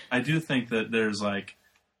 I do think that there's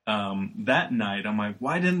that night, I'm like,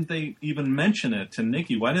 why didn't they even mention it to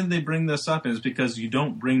Nikki? Why didn't they bring this up? And it's because you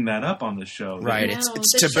don't bring that up on the show. Right. No, It's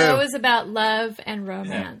the taboo. show is about love and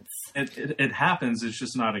romance. Yeah. It happens. It's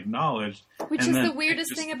just not acknowledged. Which is the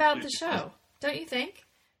weirdest thing about the show. Don't you think?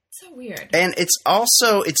 It's so weird. And it's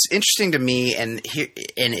interesting to me,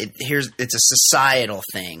 it's a societal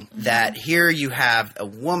thing that here you have a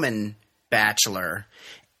woman bachelor,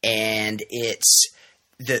 and it's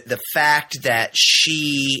the fact that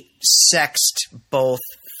she sexed both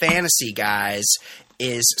fantasy guys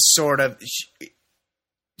is sort of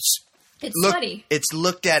it's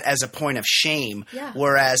looked at as a point of shame. Yeah.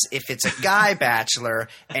 Whereas if it's a guy bachelor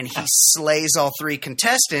and he slays all three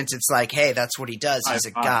contestants, it's like, hey, that's what he does. He's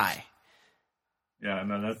a guy. Yeah,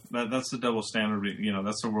 no, that's the double standard.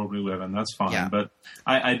 That's the world we live in. That's fine. Yeah. But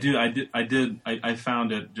I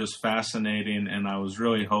found it just fascinating, and I was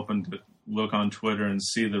really hoping to look on Twitter and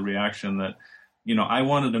see the reaction that, I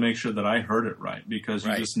wanted to make sure that I heard it right, because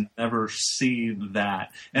you just never see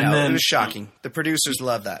that. And then it was shocking. The producers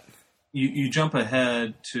love that. You jump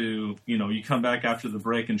ahead to, you come back after the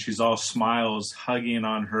break and she's all smiles, hugging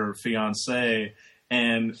on her fiance,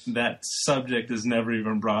 and that subject is never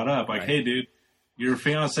even brought up. Hey, dude, your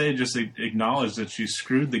fiance just acknowledged that she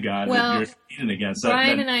screwed the guy that you're competing against.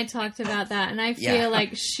 Brian and I talked about that, and I feel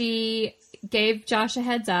like she gave Josh a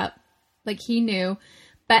heads up, like he knew,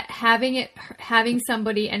 but having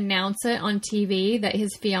somebody announce it on TV that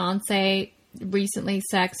his fiance recently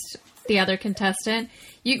sexed the other contestant,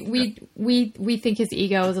 we think his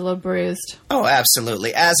ego is a little bruised. Oh,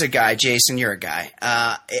 absolutely. As a guy, Jason, you're a guy.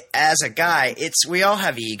 As a guy, we all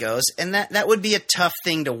have egos, and that would be a tough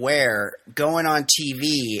thing to wear, going on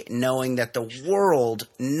TV, knowing that the world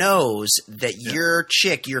knows that your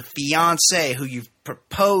chick, your fiance, who you've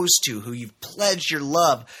proposed to, who you've pledged your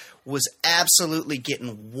love, was absolutely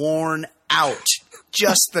getting worn out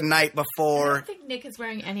just the night before. I don't think Nick is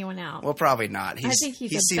wearing anyone out. Well, probably not. I think he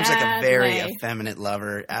seems like a very effeminate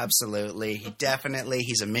lover. Absolutely.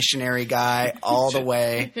 He's a missionary guy all the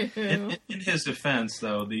way. In his defense,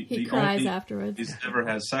 though, he cries only afterwards. He's never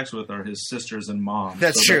had sex with are his sisters and mom.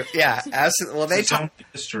 That's true. Yeah, absolutely. Well, they talk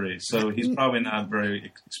history, so he's probably not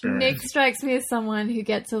very experienced. Nick strikes me as someone who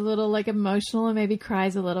gets a little like emotional and maybe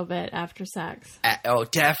cries a little bit after sex. Oh,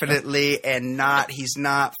 definitely, and he's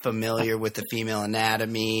not familiar with the female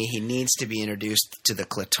anatomy. He needs to be introduced to the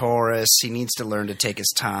clitoris. He needs to learn to take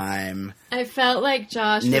his time. I felt like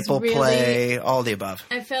Josh nipple was really, play, all the above.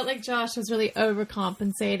 I felt like Josh was really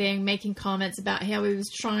overcompensating, making comments about how he was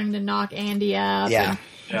trying to knock Andy up. Yeah.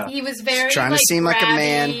 He was very trying to seem like a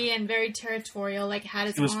man and very territorial. Like had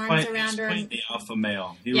his arms around her. He was the alpha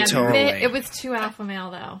male. Totally. It was too alpha male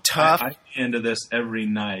though. Tough. I get into this every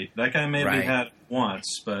night. That guy maybe had it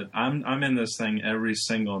once, but I'm in this thing every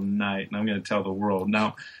single night, and I'm going to tell the world.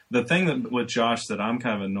 Now, the thing with Josh that I'm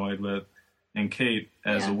kind of annoyed with, and Kate,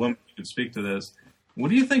 as a woman who could speak to this, what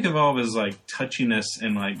do you think of all of his like touchiness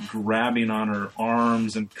and like grabbing on her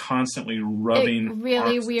arms and constantly rubbing? It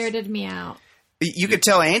really weirded me out. You could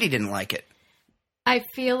tell Andy didn't like it. I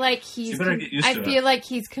feel like he's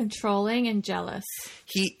controlling and jealous.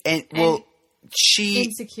 She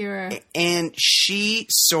insecure, and she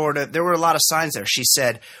sort of. There were a lot of signs there. She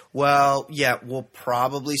said, "Well, yeah, we'll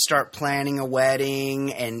probably start planning a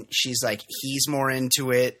wedding," and she's like, "He's more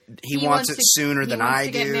into it. He wants it sooner than I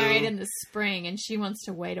do. He wants to get married in the spring, and she wants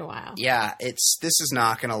to wait a while." Yeah, this is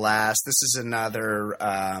not going to last. This is another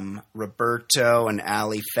Roberto and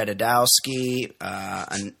Ali Fedodowski.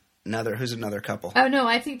 Who's another couple? Oh, no,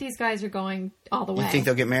 I think these guys are going all the way. You think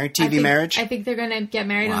they'll get married? marriage? I think they're going to get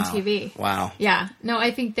married on TV. Wow. Yeah. No,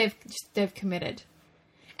 I think they've committed.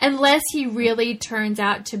 Unless he really turns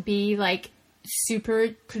out to be like super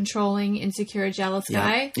controlling, insecure, jealous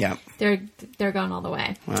guy. Yeah. They're going all the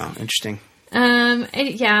way. Wow, interesting.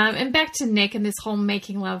 And back to Nick and this whole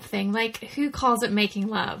making love thing. Like, who calls it making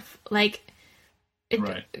love? Like,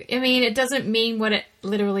 I mean, it doesn't mean what it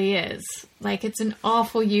literally is. Like, it's an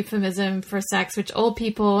awful euphemism for sex, which old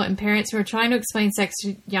people and parents who are trying to explain sex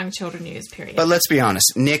to young children use, period. But let's be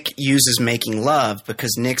honest. Nick uses making love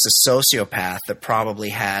because Nick's a sociopath that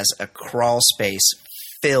probably has a crawl space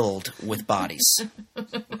filled with bodies.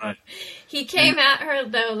 Right. He came at her,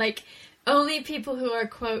 though, like, only people who are,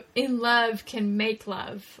 quote, in love can make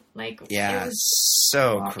love. Like, yeah,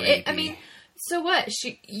 so creepy. I mean... So what?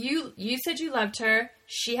 You said you loved her.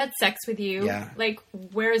 She had sex with you. Yeah. Like,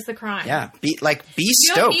 where's the crime? Yeah. Be stoked.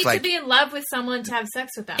 You don't need to be in love with someone to have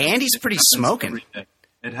sex with them. Andy's pretty smoking.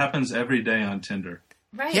 It happens every day on Tinder.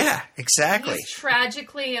 Right. Yeah, exactly. He's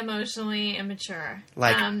tragically, emotionally immature.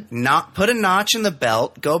 Like, not put a notch in the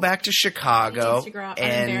belt, go back to Chicago, he needs to grow up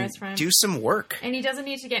and do some work. And he doesn't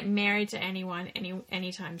need to get married to anyone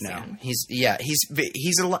anytime soon. No, he's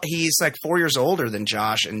like 4 years older than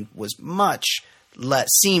Josh and was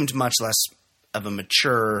seemed much less of a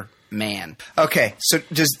mature man. Okay, so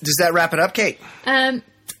does that wrap it up, Kate?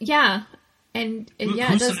 Yeah, and who's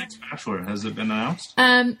the next Bachelor? Has it been announced?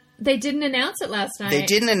 They didn't announce it last night. They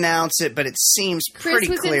didn't announce it, but it seems pretty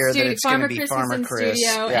clear that it's going to be Farmer Chris.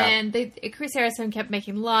 Studio, and Chris Harrison kept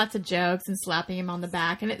making lots of jokes and slapping him on the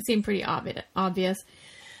back, and it seemed pretty obvious.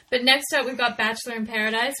 But next up, we've got Bachelor in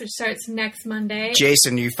Paradise, which starts next Monday.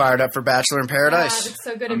 Jason, you fired up for Bachelor in Paradise? It's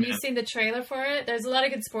so good. Have you seen the trailer for it? There's a lot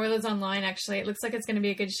of good spoilers online, actually. It looks like it's going to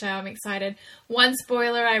be a good show. I'm excited. One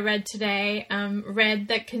spoiler I read today, read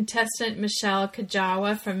that contestant Michelle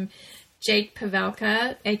Kajawa from Jake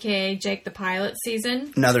Pavelka, a.k.a. Jake the Pilot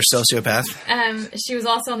season. Another sociopath. She was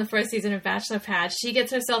also on the first season of Bachelor Pad. She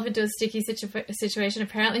gets herself into a sticky situation.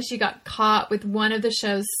 Apparently, she got caught with one of the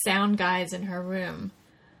show's sound guys in her room.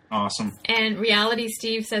 Awesome. And Reality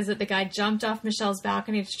Steve says that the guy jumped off Michelle's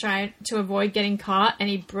balcony to try to avoid getting caught, and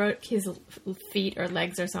he broke his feet or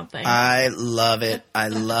legs or something. I love it. I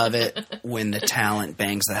love it when the talent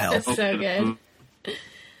bangs the help. It's so good.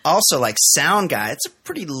 Also, like sound guy, it's a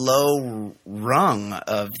pretty low rung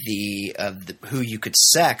of the who you could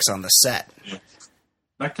sex on the set.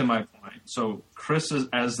 Back to my point. So Chris is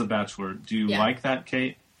as the Bachelor. Do you like that,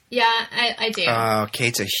 Kate? Yeah, I do. Oh,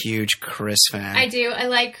 Kate's a huge Chris fan. I do. I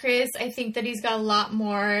like Chris. I think that he's got a lot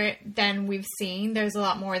more than we've seen. There's a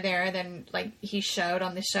lot more there than like he showed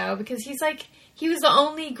on the show because he was the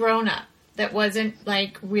only grown up that wasn't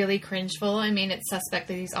like really cringeful. I mean, it's suspect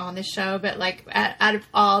that he's on the show, but like out of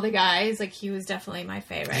all the guys, like he was definitely my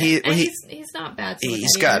favorite. He's not bad.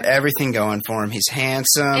 He's got everything going for him. He's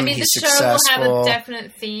handsome. I mean, he's successful. The show will have a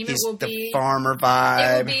definite theme. He's the farmer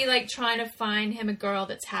vibe. It will be like trying to find him a girl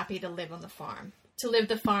that's happy to live on the farm. to live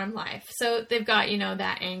the farm life. So they've got,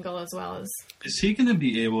 that angle as well as... Is he going to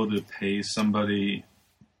be able to pay somebody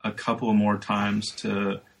a couple more times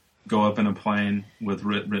to go up in a plane with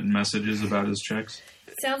written messages about his chicks?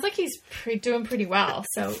 Sounds like he's doing pretty well,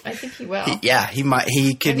 so I think he will. He might.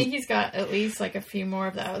 He could. I think he's got at least like a few more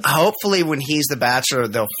of those. Hopefully, when he's the Bachelor,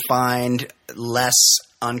 they'll find less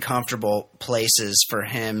uncomfortable places for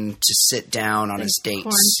him to sit down on his dates.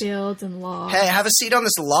 Cornfields and logs. Hey, have a seat on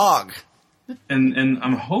this log. And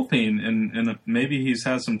I'm hoping, and maybe he's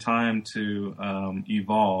had some time to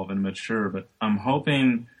evolve and mature, but I'm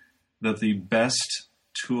hoping that the best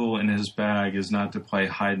tool in his bag is not to play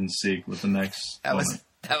hide and seek with the next woman.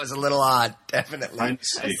 That was a little odd, definitely. Hide and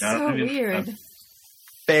seek. That's so weird.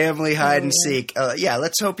 Family hide and seek. Yeah,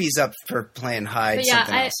 let's hope he's up for playing hide. But yeah,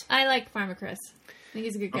 something else. I like Farmer Chris. I think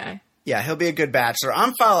he's a good guy. Yeah, he'll be a good Bachelor.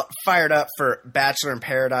 I'm fired up for Bachelor in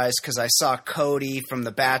Paradise because I saw Cody from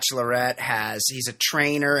The Bachelorette he's a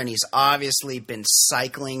trainer and he's obviously been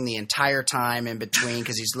cycling the entire time in between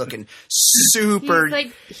because he's looking super... He's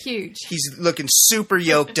like huge. He's looking super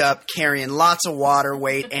yoked up, carrying lots of water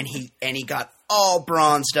weight, and he got all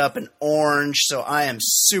bronzed up and orange, so I am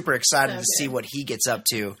super excited to see what he gets up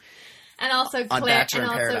to. And also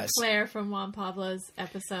Paradise. Claire from Juan Pablo's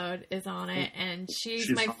episode is on it, and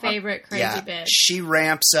she's my favorite crazy bitch. She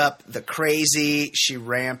ramps up the crazy. She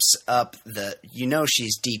ramps up the.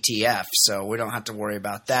 She's DTF, so we don't have to worry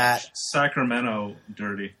about that. Sacramento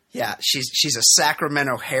dirty. Yeah, she's a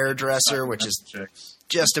Sacramento hairdresser, which is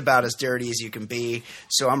just about as dirty as you can be.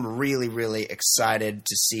 So I'm really, really excited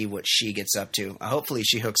to see what she gets up to. Hopefully,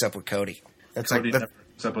 she hooks up with Cody. Cody never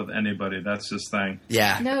hooks up with anybody. That's his thing.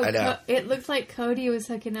 Yeah, no, I know. It looked like Cody was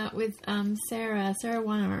hooking up with Sarah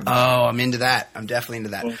One Arm. Oh, I'm into that. I'm definitely into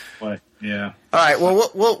that. Oh, boy. Yeah. All right.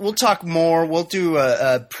 Well, we'll talk more. We'll do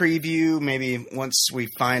a preview maybe once we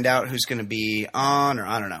find out who's going to be on, or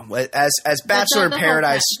I don't know. As Bachelor in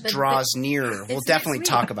Paradise draws nearer, we'll definitely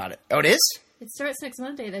talk about it. Oh, it is? It starts next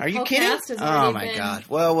Monday. Are you kidding? Oh my God.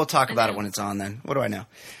 Well, we'll talk about it when it's on then. What do I know?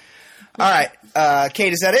 All right.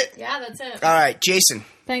 Kate, is that it? Yeah, that's it. All right. Jason.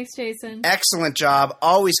 Thanks, Jason. Excellent job.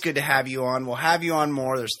 Always good to have you on. We'll have you on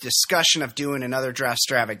more. There's discussion of doing another draft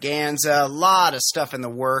extravaganza. A lot of stuff in the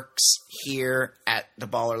works here at the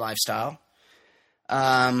Baller Lifestyle.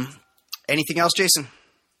 Anything else, Jason?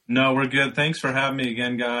 No, we're good. Thanks for having me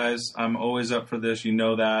again, guys. I'm always up for this. You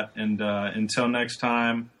know that. And until next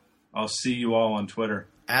time, I'll see you all on Twitter.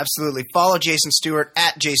 Absolutely. Follow Jason Stewart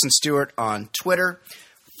at Jason Stewart on Twitter.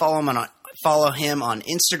 Follow him on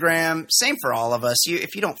Instagram. Same for all of us.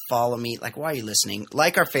 If you don't follow me, why are you listening?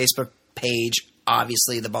 Like our Facebook page,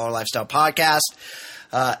 obviously, the Baller Lifestyle Podcast.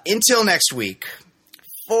 Until next week,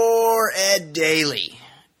 for Ed Daly,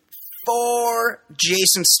 for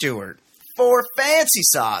Jason Stewart, for Fancy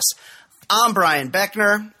Sauce, I'm Brian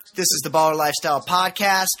Beckner. This is the Baller Lifestyle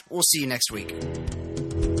Podcast. We'll see you next week.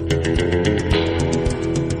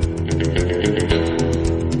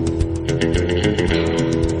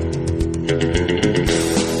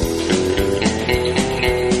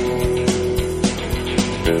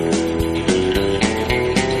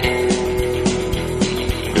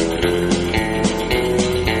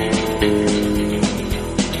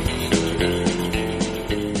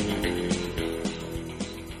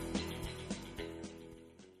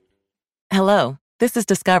 Hello, this is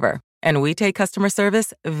Discover, and we take customer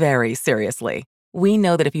service very seriously. We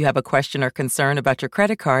know that if you have a question or concern about your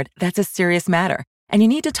credit card, that's a serious matter, and you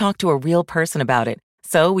need to talk to a real person about it.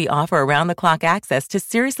 So we offer around-the-clock access to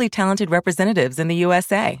seriously talented representatives in the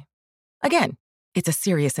USA. Again, it's a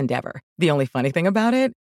serious endeavor. The only funny thing about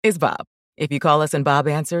it is Bob. If you call us and Bob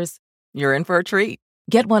answers, you're in for a treat.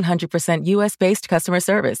 Get 100% US-based customer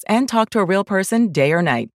service and talk to a real person day or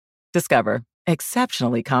night. Discover.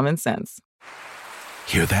 Exceptionally common sense.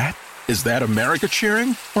 Hear that? Is that America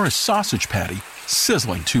cheering or a sausage patty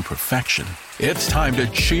sizzling to perfection? It's time to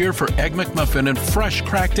cheer for Egg McMuffin and fresh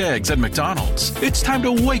cracked eggs at McDonald's. It's time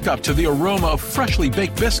to wake up to the aroma of freshly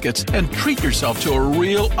baked biscuits and treat yourself to a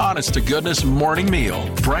real honest-to-goodness morning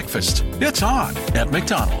meal. Breakfast. It's on at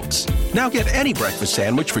McDonald's. Now get any breakfast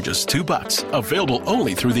sandwich for just $2. Available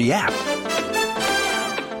only through the app.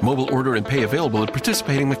 Mobile order and pay available at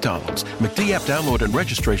participating McDonald's. McD app download and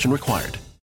registration required.